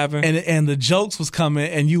still happened? And the jokes was coming,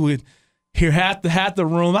 and you would hear half the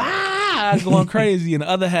room going crazy, and the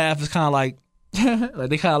other half is kind of like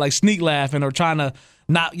they kind of like sneak laughing or trying to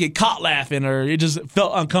not get caught laughing, or it just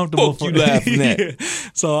felt uncomfortable. Fuck you laughing at. Yeah.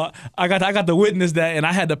 So I got to witness that, and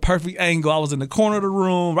I had the perfect angle. I was in the corner of the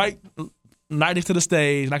room, right next to the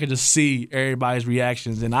stage, and I could just see everybody's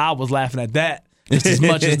reactions, and I was laughing at that just as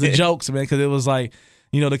much as the jokes, man, because it was like,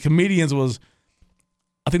 the comedians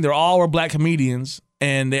I think they all were black comedians,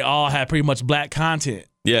 and they all had pretty much black content.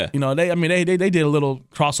 Yeah. They did a little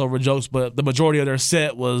crossover jokes, but the majority of their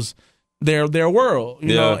set was their world,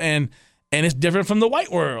 you know, and it's different from the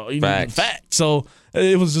white world. Fact. So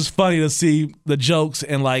it was just funny to see the jokes,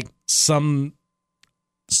 and like one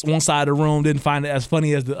side of the room didn't find it as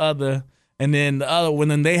funny as the other, and then the other,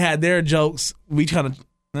 when they had their jokes, we kind of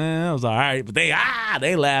it was all right, but they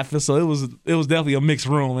laughing. So it was definitely a mixed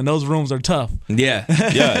room, and those rooms are tough. Yeah,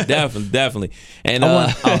 definitely. And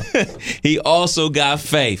he also got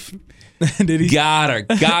Faith. Did he? Got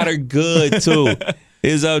her good too.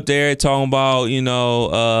 He's up there talking about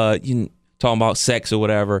talking about sex or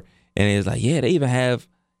whatever, and he's like, yeah, they even have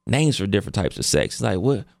names for different types of sex. It's like,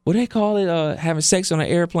 what do they call it? Having sex on an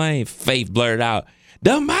airplane? Faith blurted out,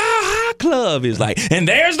 the Mile High Club. Is like, and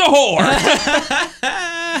there's the whore.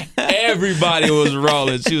 Everybody was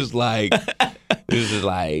rolling. She was like, it's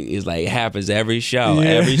like it happens every show. Yeah.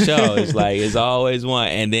 Every show. It's like it's always one.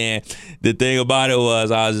 And then the thing about it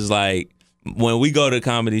was, I was just like, when we go to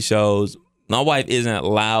comedy shows, my wife isn't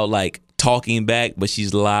loud like talking back, but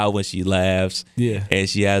she's loud when she laughs. Yeah. And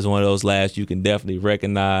she has one of those laughs you can definitely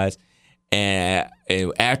recognize. And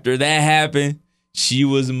after that happened, she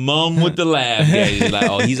was mum with the laugh. She's like,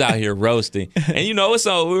 oh, he's out here roasting. And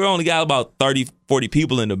so we only got about 30, 40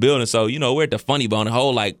 people in the building. So, we're at the Funny Bone, the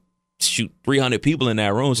whole 300 people in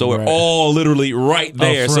that room. So we're all literally right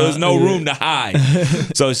there. So there's no room to hide.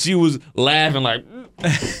 So she was laughing like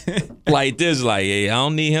this, like, hey, I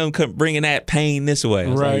don't need him bringing that pain this way. I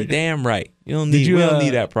was like, damn right. We don't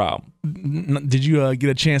need that problem. Did you get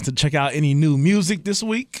a chance to check out any new music this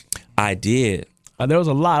week? I did. There was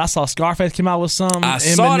a lot. I saw Scarface came out with some. I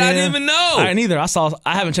saw it. I didn't even know. I didn't either.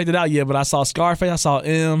 I haven't checked it out yet, but I saw Scarface. I saw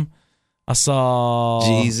M. I saw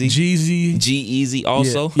Jeezy. G-Eazy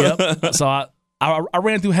also. Yeah, yep. So I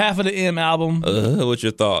ran through half of the M album. What's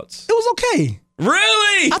your thoughts? It was okay.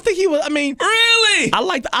 Really? I think he was. I mean, really? I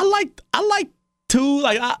liked two.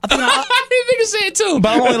 Like I think I didn't think you said two, but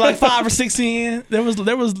I'm only like 5 or 6 in. There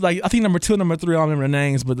was like, I think number 2, number 3. I don't remember the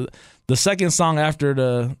names, but the second song after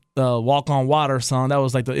the Walk on Water song, that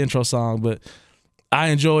was like the intro song. But I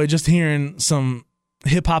enjoyed just hearing some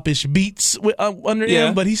hip hop-ish beats under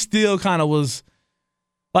him. But he still kind of was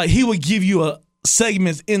like, he would give you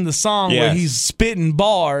segments in the song where he's spitting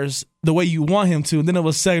bars the way you want him to, and then there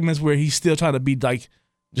was segments where he's still trying to be like,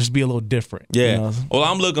 just be a little different. Yeah. Well,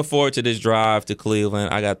 I'm looking forward to this drive to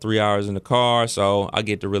Cleveland. I got 3 hours in the car, so I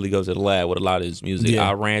get to really go to the lab with a lot of this music. Yeah.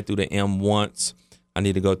 I ran through the M once. I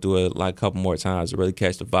need to go through it like a couple more times to really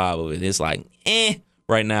catch the vibe of it. It's like,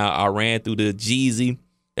 right now. I ran through the Jeezy.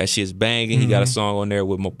 That shit's banging. He got a song on there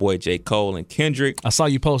with my boy J. Cole and Kendrick. I saw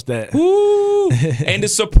you post that. Woo! And the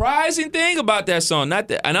surprising thing about that song,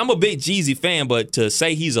 and I'm a big Jeezy fan, but to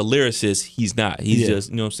say he's a lyricist, he's not. He's just,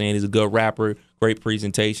 he's a good rapper, great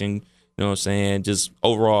presentation, just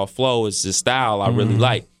overall flow is his style I really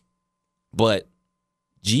like. But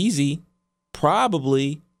Jeezy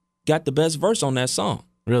probably got the best verse on that song.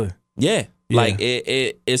 Really? Yeah. Like,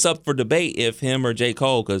 it's up for debate if him or J.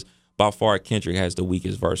 Cole, because by far, Kendrick has the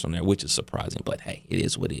weakest verse on there, which is surprising. But hey, it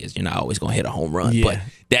is what it is. You're not always going to hit a home run. Yeah. But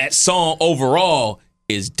that song overall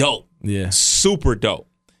is dope. Yeah. Super dope.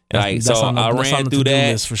 That's I ran through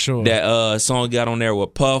that. For sure. That song got on there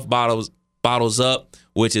with Puff, Bottles Up,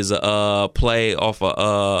 which is a play off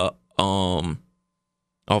of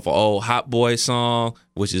old Hot Boy song,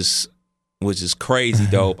 which is crazy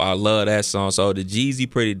dope. I love that song. So the Jeezy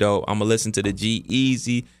pretty dope. I'm going to listen to the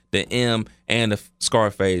G-Eazy, the M, and the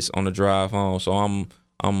Scarface on the drive home. So I'm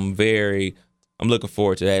looking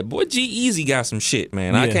forward to that. Boy, G-Eazy got some shit,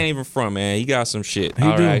 man. Yeah. I can't even front, man. He got some shit.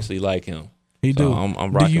 I actually like him. He do.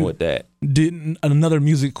 I'm rocking with that. Another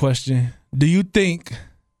music question. Do you think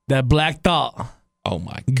that Black Thought oh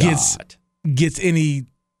my God gets any,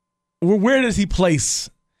 where does he place?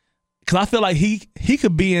 Because I feel like he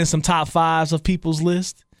could be in some top 5s of people's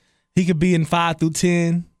list. He could be in 5 through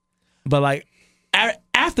 10. But like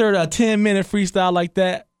after a 10-minute freestyle like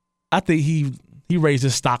that, I think he raised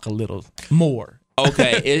his stock a little more.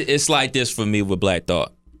 Okay, it's like this for me with Black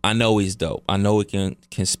Thought. I know he's dope. I know he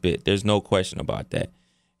can spit. There's no question about that.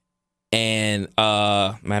 And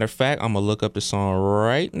matter of fact, I'm gonna look up the song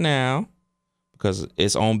right now because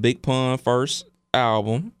it's on Big Pun first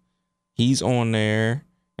album. He's on there,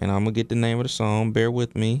 and I'm gonna get the name of the song. Bear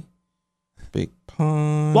with me. Big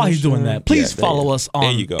Pun. While he's doing that, please follow us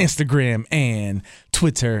on Instagram and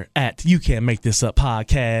Twitter at You Can't Make This Up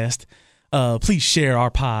Podcast. Please share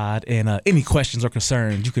our pod, and any questions or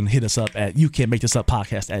concerns, you can hit us up at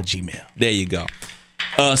YouCan'tMakeThisUpPodcast@gmail.com. There you go.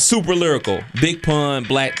 Super Lyrical, Big Pun,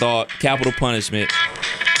 Black Thought, Capital Punishment.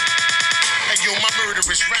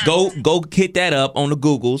 Go hit that up on the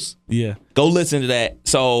Googles. Yeah. Go listen to that.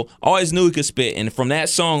 So I always knew he could spit, and from that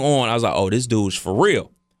song on, I was like, oh, this dude's for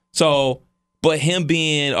real. So, but him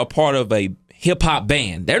being a part of a hip hop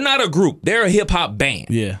band, they're not a group, they're a hip hop band.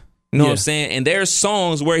 Yeah. You know what I'm saying? And there's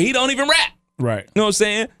songs where he don't even rap. Right. You know what I'm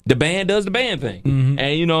saying? The band does the band thing. Mm-hmm.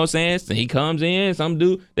 And you know what I'm saying? So he comes in, some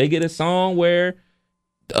dude, they get a song where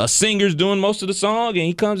a singer's doing most of the song, and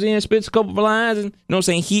he comes in, spits a couple of lines, and you know what I'm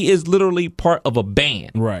saying? He is literally part of a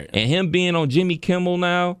band. Right. And him being on Jimmy Kimmel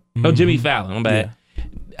now, no, Jimmy Fallon, I'm bad.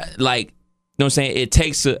 Yeah. Like, you know what I'm saying? It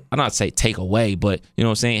takes I'm not say take away, but you know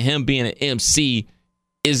what I'm saying? Him being an MC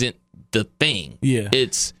isn't the thing. Yeah.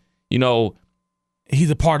 It's, you know,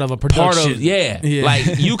 he's a part of a production. Yeah.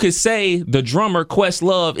 Like, you could say the drummer,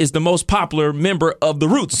 Questlove, is the most popular member of the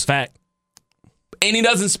Roots. Fact. And he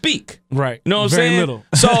doesn't speak. Right. You know what I'm Very saying? little.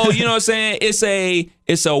 So, you know what I'm saying?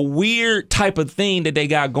 It's a weird type of thing that they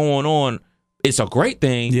got going on. It's a great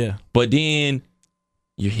thing. Yeah. But then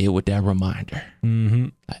you're here with that reminder. Mm-hmm.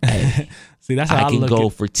 Like, hey, see, that's how I can look go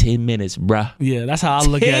at, for 10 minutes, bruh. Yeah, that's how I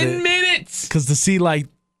look at it. 10 minutes! Because to see, like,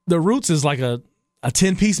 the Roots is like a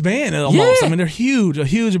 10-piece band almost. Yeah. I mean, they're huge, a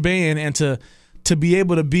huge band. And to be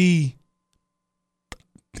able to be,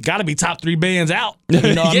 got to be top 3 bands out.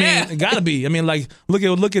 You know what I mean? Gotta be. I mean, like, look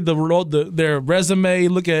at their resume.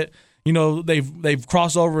 Look at, you know, they've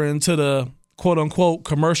crossed over into the quote unquote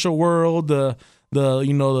commercial world, the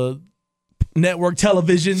network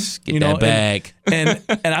television. Get that bag. And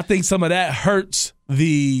I think some of that hurts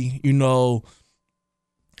the, you know,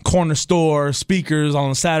 corner store speakers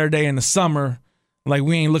on Saturday in the summer. Like,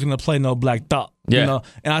 we ain't looking to play no Black Thought. Yeah. You know?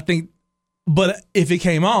 And I think, but if it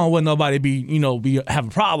came on, wouldn't nobody have a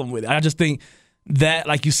problem with it. I just think that,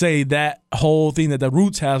 like you say, that whole thing that the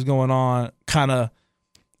Roots has going on, kind of,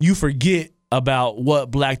 you forget about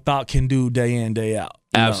what Black Thought can do day in, day out.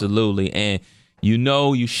 Absolutely. Know? And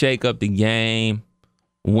you shake up the game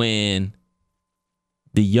when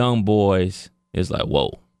the young boys is like,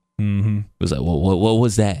 whoa. Mm-hmm. It was like, what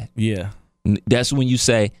was that? Yeah. That's when you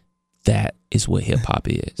say, that is what hip hop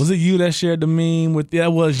is. Was it you that shared the meme with?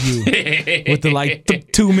 That was you with the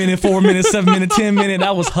like 2 minute, 4 minute, 7 minute, 10 minute.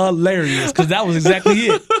 That was hilarious because that was exactly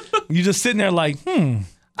it. You just sitting there like,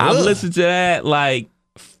 I've listened to that like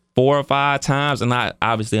 4 or 5 times, and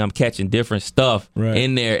I'm catching different stuff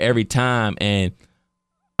in there every time, and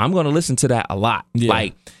I'm gonna listen to that a lot. Yeah.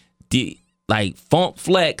 Like Funk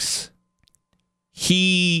Flex,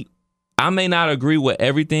 I may not agree with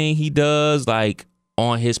everything he does, like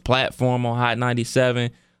on his platform on Hot 97,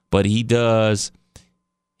 but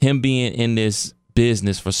him being in this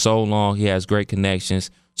business for so long, he has great connections.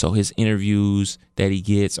 So his interviews that he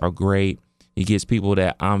gets are great. He gets people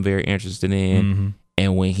that I'm very interested in. Mm-hmm.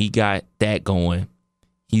 And when he got that going,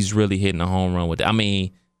 he's really hitting a home run with it. I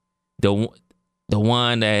mean, the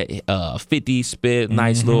one that 50 spit,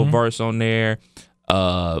 nice little verse on there.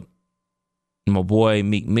 My boy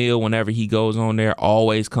Meek Mill, whenever he goes on there,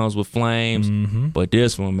 always comes with flames. Mm-hmm. But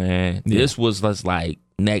this one, man, this was just like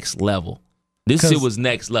next level. This shit was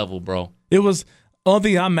next level, bro. It was.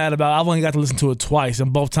 Only thing I'm mad about, I've only got to listen to it twice,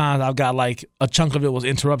 and both times I've got like a chunk of it was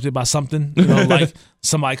interrupted by something, you know, like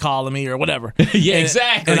somebody calling me or whatever. Yeah,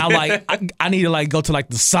 exactly. And I'm like, I need to like go to like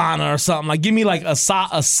the sauna or something. Like, give me like a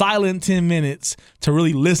silent 10 minutes to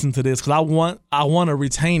really listen to this because I want to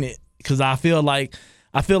retain it because I feel like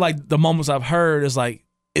the moments I've heard is like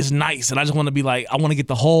it's nice, and I just want to be like, I want to get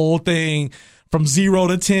the whole thing from 0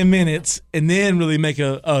 to 10 minutes and then really make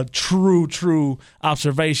a true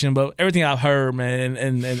observation. But everything I've heard, man,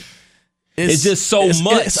 and it's just so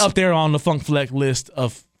much. It's up there on the Funk Flex list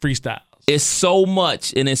of freestyles. It's so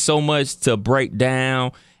much, and it's so much to break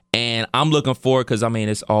down. And I'm looking forward because, I mean,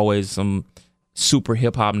 it's always some super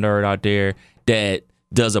hip-hop nerd out there that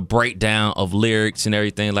does a breakdown of lyrics and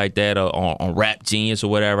everything like that on Rap Genius or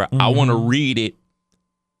whatever. I want to read it,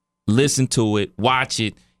 listen to it, watch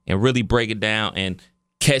it, and really break it down. And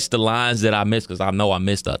catch the lines that I missed, because I know I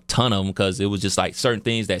missed a ton of them, because it was just like certain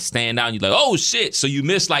things that stand out and you're like, oh shit, so you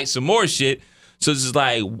missed like some more shit. So it's just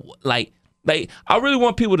like I really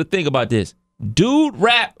want people to think about this. Dude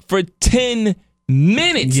rap for 10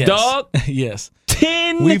 minutes, Yes. dog. Yes.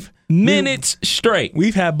 10 minutes straight.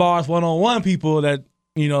 We've had bars one-on-one people that,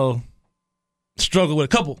 struggle with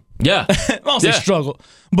a couple. Yeah. I don't say struggle,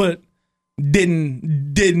 but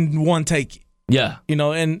didn't one take it. Yeah.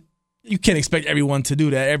 And you can't expect everyone to do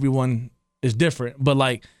that. Everyone is different. But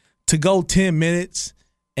like to go 10 minutes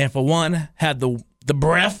and for one have the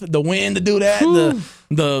breath, the wind to do that,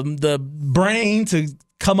 the brain to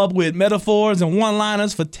come up with metaphors and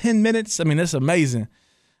one-liners for 10 minutes. I mean, that's amazing.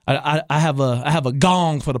 I have a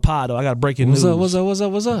gong for the pod though. I got breaking news.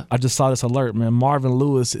 What's up? I just saw this alert, man. Marvin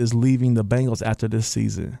Lewis is leaving the Bengals after this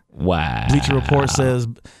season. Wow. Bleacher Report says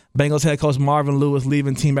Bengals head coach Marvin Lewis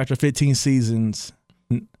leaving team after 15 seasons.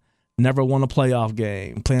 Never won a playoff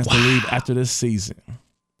game. Plans to leave after this season.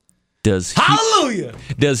 Hallelujah!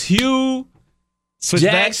 Does Hugh Switch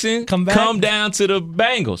Jackson back, come back? come down to the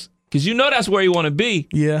Bengals? Because that's where you want to be.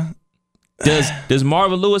 Yeah. Does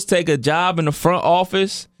Marvin Lewis take a job in the front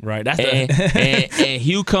office? Right. That's and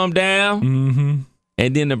Hugh come down,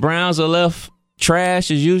 and then the Browns are left trash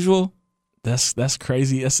as usual. That's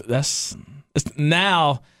crazy. That's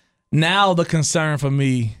now the concern for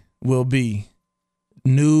me will be a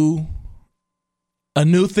new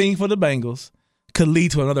thing for the Bengals could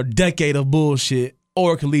lead to another decade of bullshit,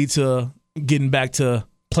 or it could lead to getting back to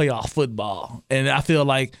playoff football. And I feel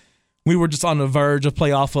like we were just on the verge of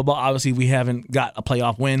playoff football. Obviously, we haven't got a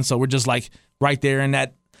playoff win, so we're just like right there in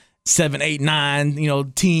that 7, 8,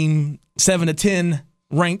 9, team 7 to 10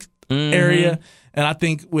 ranked area. And I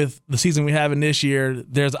think with the season we have in this year,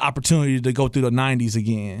 there's an opportunity to go through the 90s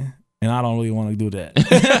again. And I don't really want to do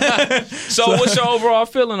that. So what's your overall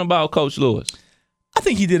feeling about Coach Lewis? I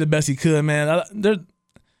think he did the best he could, man.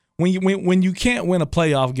 When you can't win a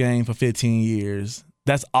playoff game for 15 years,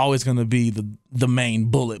 that's always going to be the main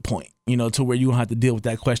bullet point, to where you don't have to deal with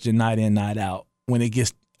that question night in, night out when it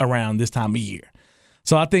gets around this time of year.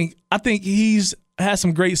 So I think he's had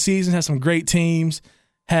some great seasons, had some great teams,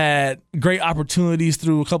 had great opportunities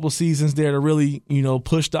through a couple of seasons there to really,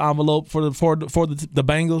 push the envelope for the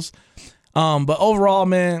Bengals. But overall,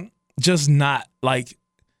 man, just not like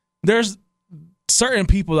there's certain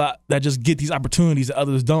people that just get these opportunities that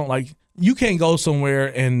others don't. Like you can't go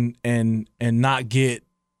somewhere and not get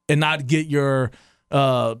your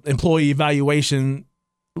employee evaluation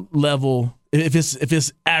level if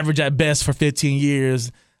it's average at best for 15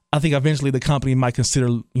 years. I think eventually the company might consider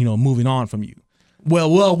moving on from you.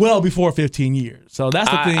 Well before 15 years. So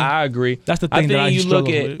that's the thing. I agree. That's the thing that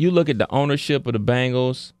you look at the ownership of the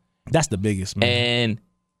Bengals. That's the biggest, man.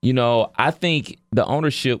 And I think the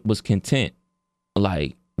ownership was content.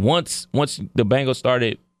 Like once the Bengals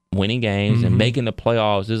started winning games and making the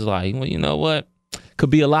playoffs, it's like, well, you know what? Could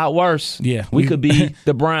be a lot worse. Yeah, we could be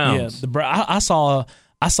the Browns. Yeah, I saw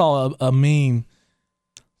a meme.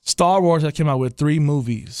 Star Wars that came out with 3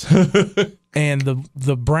 movies, and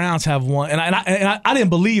the Browns have one. And I didn't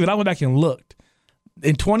believe it. I went back and looked.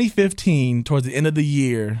 In 2015, towards the end of the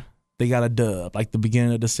year, they got a dub, like the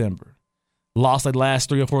beginning of December. Lost like the last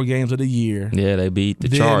 3 or 4 games of the year. Yeah, they beat the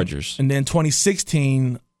Chargers. And then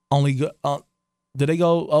 2016 only did they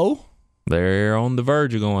go 0? They're on the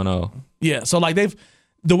verge of going 0. Yeah, so like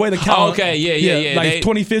the way the count. Okay, yeah. Like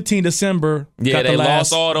 2015 December. Yeah, they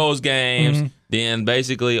lost all those games. Then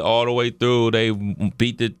basically all the way through they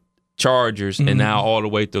beat the Chargers, and now all the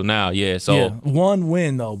way through now. Yeah, so one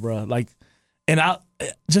win though, bro. Like, and I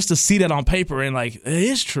just to see that on paper and like it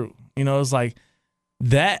is true. It's like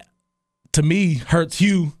that to me hurts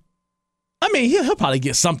Hugh. I mean, he'll probably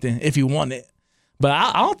get something if he won it, but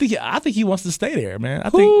I think he wants to stay there, man. I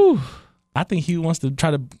think he wants to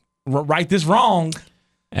try to right this wrong.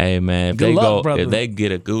 Hey man, if they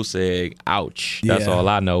get a goose egg, ouch. That's all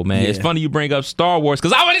I know, man. Yeah. It's funny you bring up Star Wars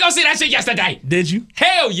because I went to go see that shit yesterday. Did you?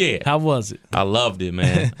 Hell yeah. How was it? I loved it,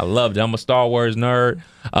 man. I loved it. I'm a Star Wars nerd.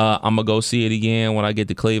 I'm gonna go see it again when I get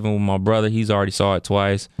to Cleveland with my brother. He's already saw it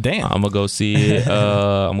twice. Damn. I'm gonna go see it.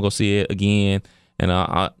 I'm gonna go see it again.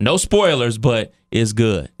 And no spoilers, but it's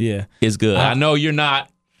good. Yeah, it's good. I know you're not.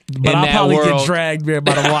 But I'll probably get dragged there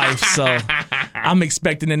by the wife, so I'm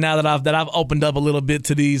expecting it now that I've opened up a little bit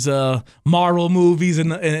to these Marvel movies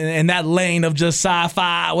and that lane of just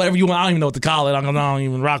sci-fi, whatever you want. I don't even know what to call it. I don't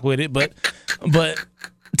even rock with it. But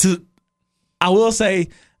I will say,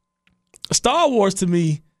 Star Wars to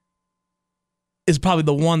me is probably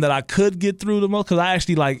the one that I could get through the most because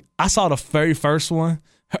I saw the very first one.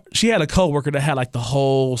 She had a coworker that had like the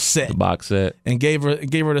whole set, the box set, and gave her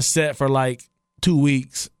the set for like 2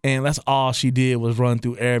 weeks, and that's all she did was run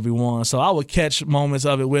through everyone. So I would catch moments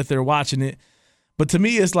of it with her watching it. But to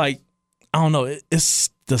me, it's like, I don't know, it's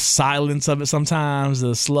the silence of it sometimes,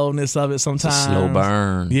 the slowness of it sometimes. It's a slow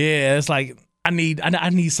burn. Yeah, it's like I need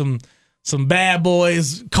some bad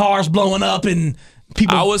boys, cars blowing up, and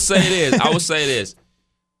people. I would say this.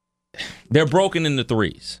 They're broken into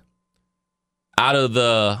threes. Out of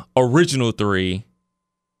the original 3,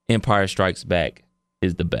 Empire Strikes Back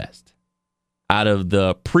is the best. Out of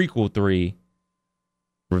the prequel 3,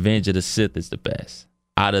 Revenge of the Sith is the best.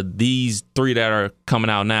 Out of these 3 that are coming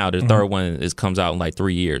out now, the third one comes out in like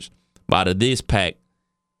 3 years. But out of this pack,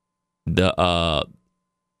 this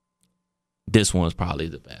one's probably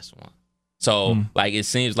the best one. So like it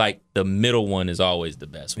seems like the middle one is always the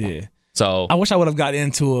best one. Yeah. So I wish I would have got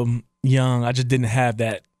into them young. I just didn't have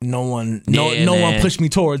that. No one pushed me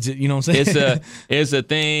towards it. You know what I'm saying? It's a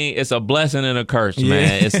thing. It's a blessing and a curse,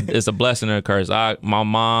 man. It's a blessing and a curse. My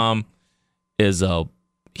mom is a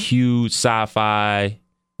huge sci-fi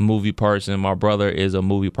movie person. My brother is a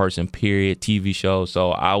movie person, period, TV show.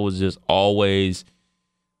 So I was just always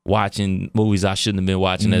watching movies I shouldn't have been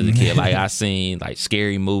watching as a kid. Like I seen like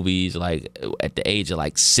scary movies like at the age of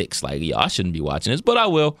like 6. Like, I shouldn't be watching this, but I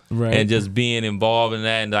will. Right. And just being involved in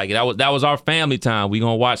that, and like that was our family time. We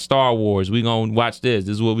gonna watch Star Wars. We gonna watch this.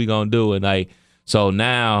 This is what we gonna do. And like, so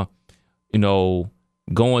now,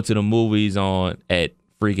 going to the movies at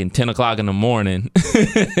freaking 10 o'clock in the morning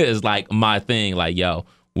is like my thing. Like, yo,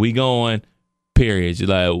 we going, period. You're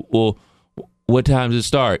like, well, what time does it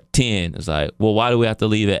start? 10. It's like, well, why do we have to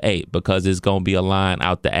leave at 8? Because it's going to be a line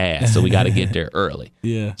out the ass. So we got to get there early.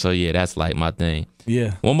 Yeah. So, yeah, that's like my thing.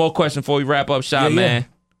 Yeah. One more question before we wrap up shop, Yeah. man.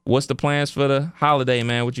 What's the plans for the holiday,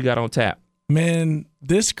 man? What you got on tap? Man,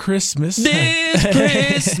 this Christmas.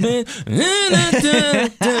 Christmas.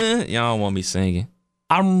 Y'all don't want me singing.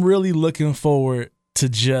 I'm really looking forward to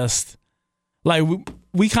just, like,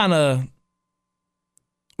 we kind of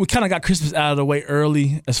got Christmas out of the way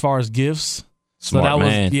early as far as gifts. Smart so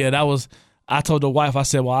that man. I told the wife, I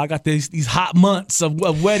said, well, I got these hot months of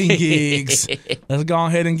wedding gigs. Let's go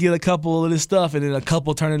ahead and get a couple of this stuff. And then a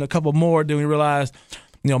couple turn into a couple more. Then we realized,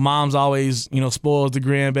 mom's always, spoils the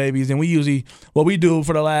grandbabies. And we usually, what we do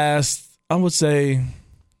for the last, I would say,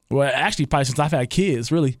 well, actually probably since I've had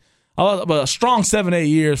kids, really, but a strong 7-8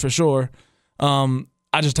 years for sure.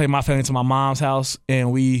 I just take my family to my mom's house,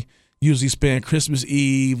 and we usually spend Christmas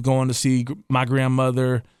Eve going to see my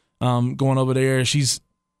grandmother, going over there. She's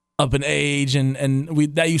up in age, and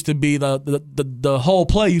that used to be the whole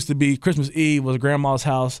play used to be Christmas Eve was grandma's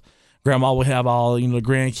house. Grandma would have all the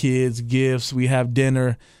grandkids, gifts. We have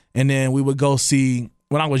dinner, and then we would go see.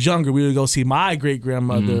 When I was younger, we would go see my great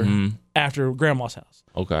grandmother after grandma's house.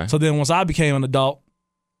 Okay. So then once I became an adult,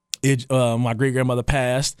 my great grandmother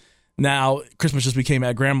passed. Now Christmas just became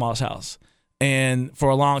at grandma's house, and for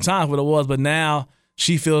a long time, what it was. But now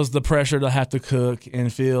she feels the pressure to have to cook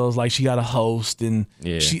and feels like she got to host, and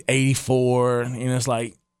she's 84, and it's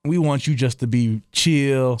like, we want you just to be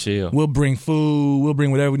chill. We'll bring food. We'll bring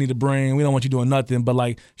whatever we need to bring. We don't want you doing nothing. But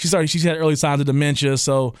like she's had early signs of dementia,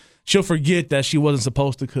 so she'll forget that she wasn't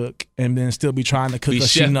supposed to cook, and then still be trying to cook because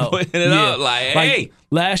she knows. Up like, hey.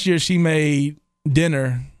 Last year she made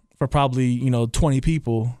dinner for probably 20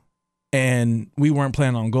 people, and we weren't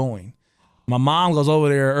planning on going. My mom goes over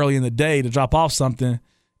there early in the day to drop off something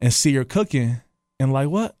and see her cooking, and like,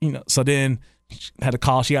 what? So then she had to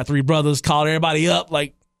call. She got 3 brothers, called everybody up,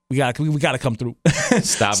 like, we got to come through.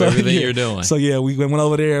 Stop everything you're doing. So yeah, we went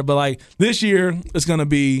over there. But like this year, it's gonna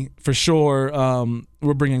be for sure.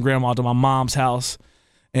 We're bringing grandma to my mom's house,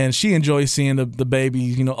 and she enjoys seeing the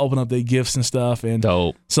babies, open up their gifts and stuff. And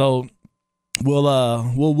dope. So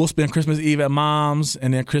we'll spend Christmas Eve at mom's,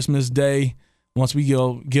 and then Christmas Day, once we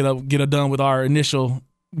get done with our initial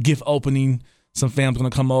gift opening, some fam's gonna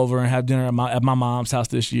come over and have dinner at my mom's house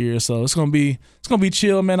this year. So it's gonna be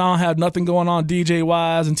chill, man. I don't have nothing going on DJ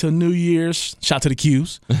wise until New Year's. Shout out to the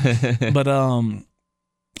Qs. But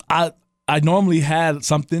I normally had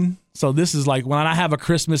something. So this is like when I have a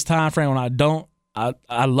Christmas time frame. When I don't,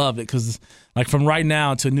 I love it because like from right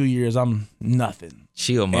now until New Year's, I'm nothing.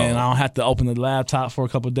 Chill mode. And I don't have to open the laptop for a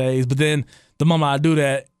couple of days. But then the moment I do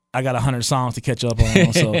that, I got 100 songs to catch up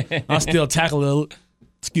on. So I still tackle it.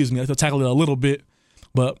 Excuse me, I still tackle it a little bit.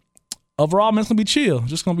 But overall, man, it's going to be chill.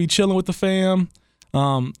 Just going to be chilling with the fam.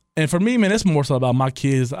 And for me, man, it's more so about my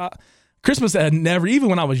kids. Christmas had never, even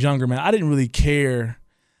when I was younger, man, I didn't really care.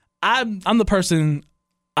 I'm the person,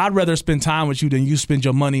 I'd rather spend time with you than you spend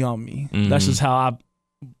your money on me. Mm-hmm. That's just how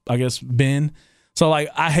I guess, been. So, like,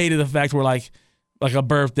 I hated the fact where, like, like a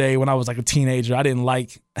birthday when I was like a teenager, I didn't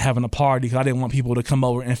like having a party because I didn't want people to come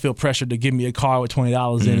over and feel pressure to give me a car with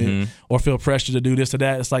 $20 in it or feel pressure to do this or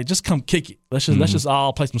that. It's like, just come kick it. Let's just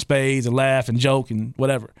all play some spades and laugh and joke and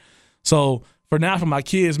whatever. So for my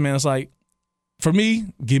kids, man, it's like, for me,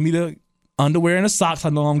 give me the underwear and the socks I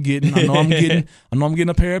know I'm getting. I know I'm getting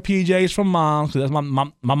a pair of PJs from mom because that's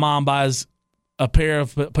my mom buys a pair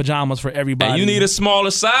of pajamas for everybody. And you need a smaller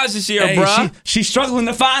size this year, bro. She's struggling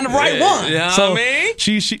to find the right one. You know so what I mean?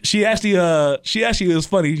 she actually it was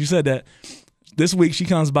funny. She said that this week she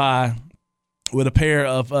comes by with a pair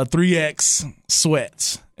of 3X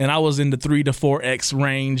sweats, and I was in the 3 to 4X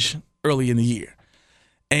range early in the year,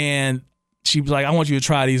 and she was like, "I want you to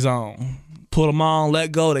try these on." Put them on,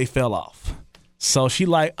 let go, they fell off. So she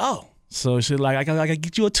like, oh, so she like, I gotta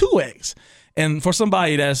get you a 2X. And for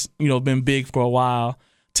somebody that's, been big for a while,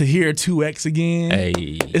 to hear 2X again,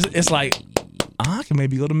 it's like, I can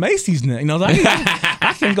maybe go to Macy's now.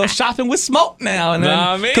 I can go shopping with Smoke now.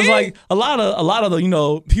 And because like a lot of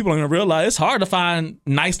the people are gonna realize it's hard to find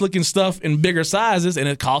nice looking stuff in bigger sizes, and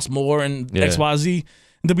it costs more and XYZ.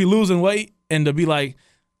 And to be losing weight and to be like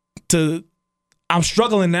I'm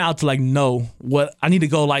struggling now to like know what I need to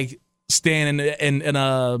go like stand in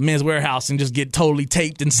a Men's Warehouse and just get totally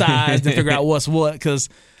taped and sized and figure out what's what, because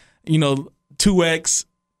 2X,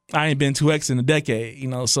 I ain't been 2X in a decade,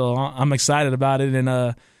 so I'm excited about it.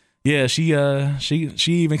 And she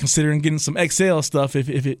even considering getting some XL stuff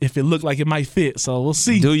if it looked like it might fit. So we'll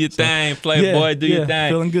see. Do your thing, Playboy. Do your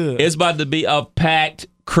thing. Feeling good. It's about to be a packed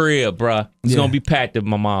crib, bruh. It's gonna be packed at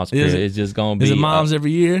my mom's crib. It's just gonna be. Is it mom's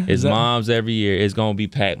every year? It's mom's every year. It's gonna be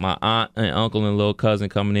packed. My aunt and uncle and little cousin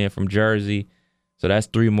coming in from Jersey, so that's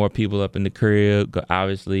 3 more people up in the crib.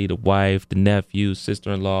 Obviously, the wife, the nephew,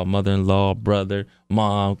 sister-in-law, mother-in-law, brother,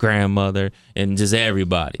 mom, grandmother, and just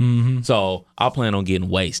everybody. So I plan on getting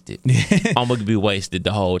wasted. I'm gonna be wasted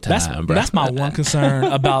the whole time, bro. That's my one concern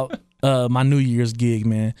about my New Year's gig,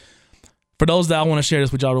 man. For those that I want to share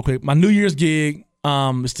this with y'all real quick, my New Year's gig.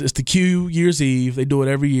 It's the Q Year's Eve. They do it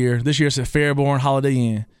every year. This year it's at Fairborn Holiday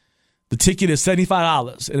Inn. The ticket is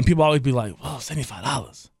 $75, and people always be like, "Wow,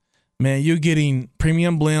 $75." Man, you're getting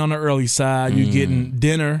premium blend on the early side. You're getting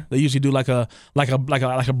dinner. They usually do like a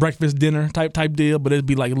breakfast dinner type deal, but it'd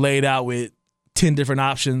be like laid out with 10 different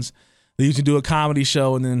options. They usually do a comedy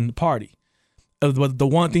show and then the party. But the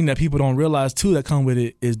one thing that people don't realize too that come with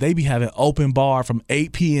it is they be having open bar from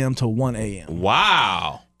 8 p.m. to 1 a.m.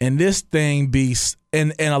 Wow. And this thing be,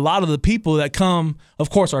 and a lot of the people that come, of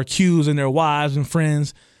course, are Qs and their wives and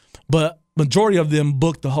friends, but majority of them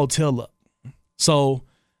book the hotel up. So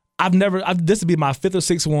this would be my 5th or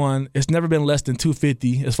 6th one. It's never been less than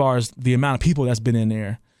 250 as far as the amount of people that's been in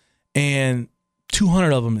there. And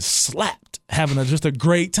 200 of them is slapped, having just a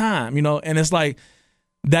great time, and it's like,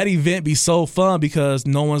 that event be so fun because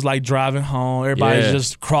no one's like driving home. Everybody's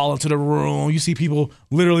just crawling to the room. You see people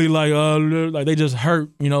literally like they just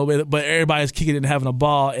hurt, but everybody's kicking it and having a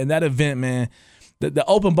ball. And that event, man, the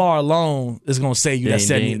open bar alone is going to save you that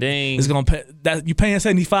 70. It's going to pay that you paying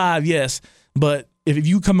 $75, yes, but if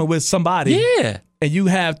you coming with somebody, and you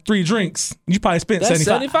have 3 drinks, you probably spent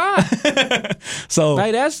 $75. So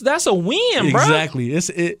like that's a win, bro. Exactly.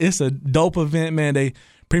 It's a dope event, man. They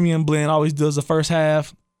Premium Blend always does the first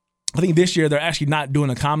half. I think this year they're actually not doing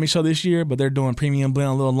a comedy show this year, but they're doing Premium Blend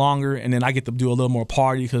a little longer, and then I get to do a little more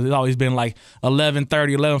party because it's always been like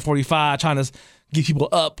 11:30, 11:45, trying to get people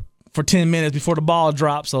up for 10 minutes before the ball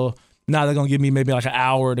drops. So now they're going to give me maybe like an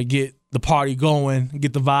hour to get the party going,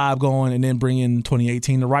 get the vibe going, and then bring in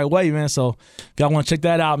 2018 the right way, man. So if y'all want to check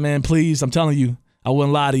that out, man, please, I'm telling you, I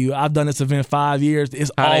wouldn't lie to you. I've done this event 5 years. It's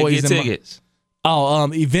always get tickets.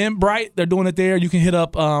 Eventbrite, they're doing it there. You can hit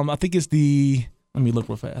up, I think it's let me look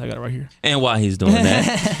real fast. I got it right here. And while he's doing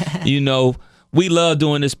that, we love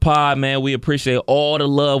doing this pod, man. We appreciate all the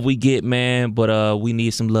love we get, man, but we need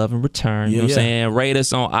some love in return. You know what I'm saying? Rate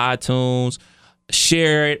us on iTunes.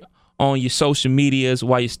 Share it on your social medias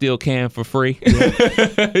while you still can for free.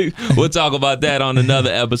 We'll talk about that on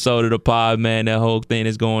another episode of the pod, man. That whole thing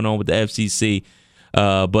is going on with the FCC.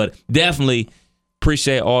 But definitely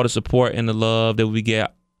appreciate all the support and the love that we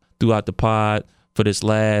get throughout the pod for this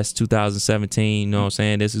last 2017. You know what I'm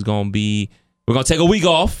saying? This is going to be, we're going to take a week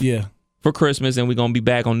off for Christmas, and we're going to be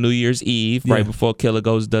back on New Year's Eve, right before Killer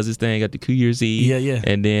does his thing at the New Year's Eve.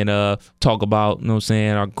 And then talk about, you know what I'm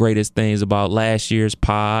saying, our greatest things about last year's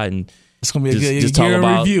pod, and it's going to be a good year in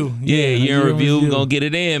review. Year in review. We're going to get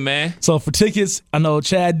it in, man. So for tickets, I know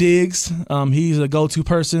Chad Diggs, he's a go-to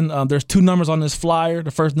person. There's 2 numbers on this flyer.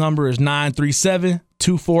 The first number is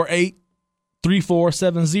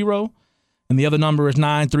 937-248-3470. And the other number is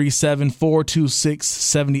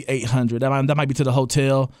 937-426-7800. That might be to the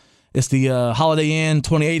hotel. It's the Holiday Inn,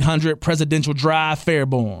 2800 Presidential Drive,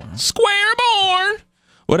 Fairborn. Squareborn.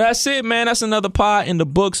 Well, that's it, man. That's another pod in the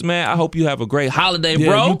books, man. I hope you have a great holiday,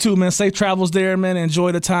 bro. You too, man. Safe travels there, man.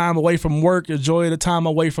 Enjoy the time away from work. Enjoy the time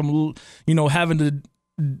away from, having to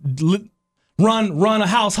run a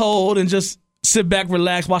household and just sit back,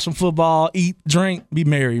 relax, watch some football, eat, drink, be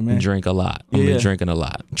merry, man. Drink a lot. I'm been drinking a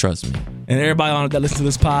lot. Trust me. And everybody that listens to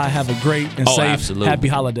this pod, have a great and safe, absolutely. Happy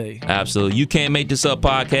holiday. Absolutely. You Can't Make This Up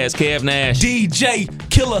podcast. Kev Nash. DJ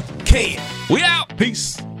Killer Kev. We out.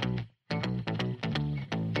 Peace.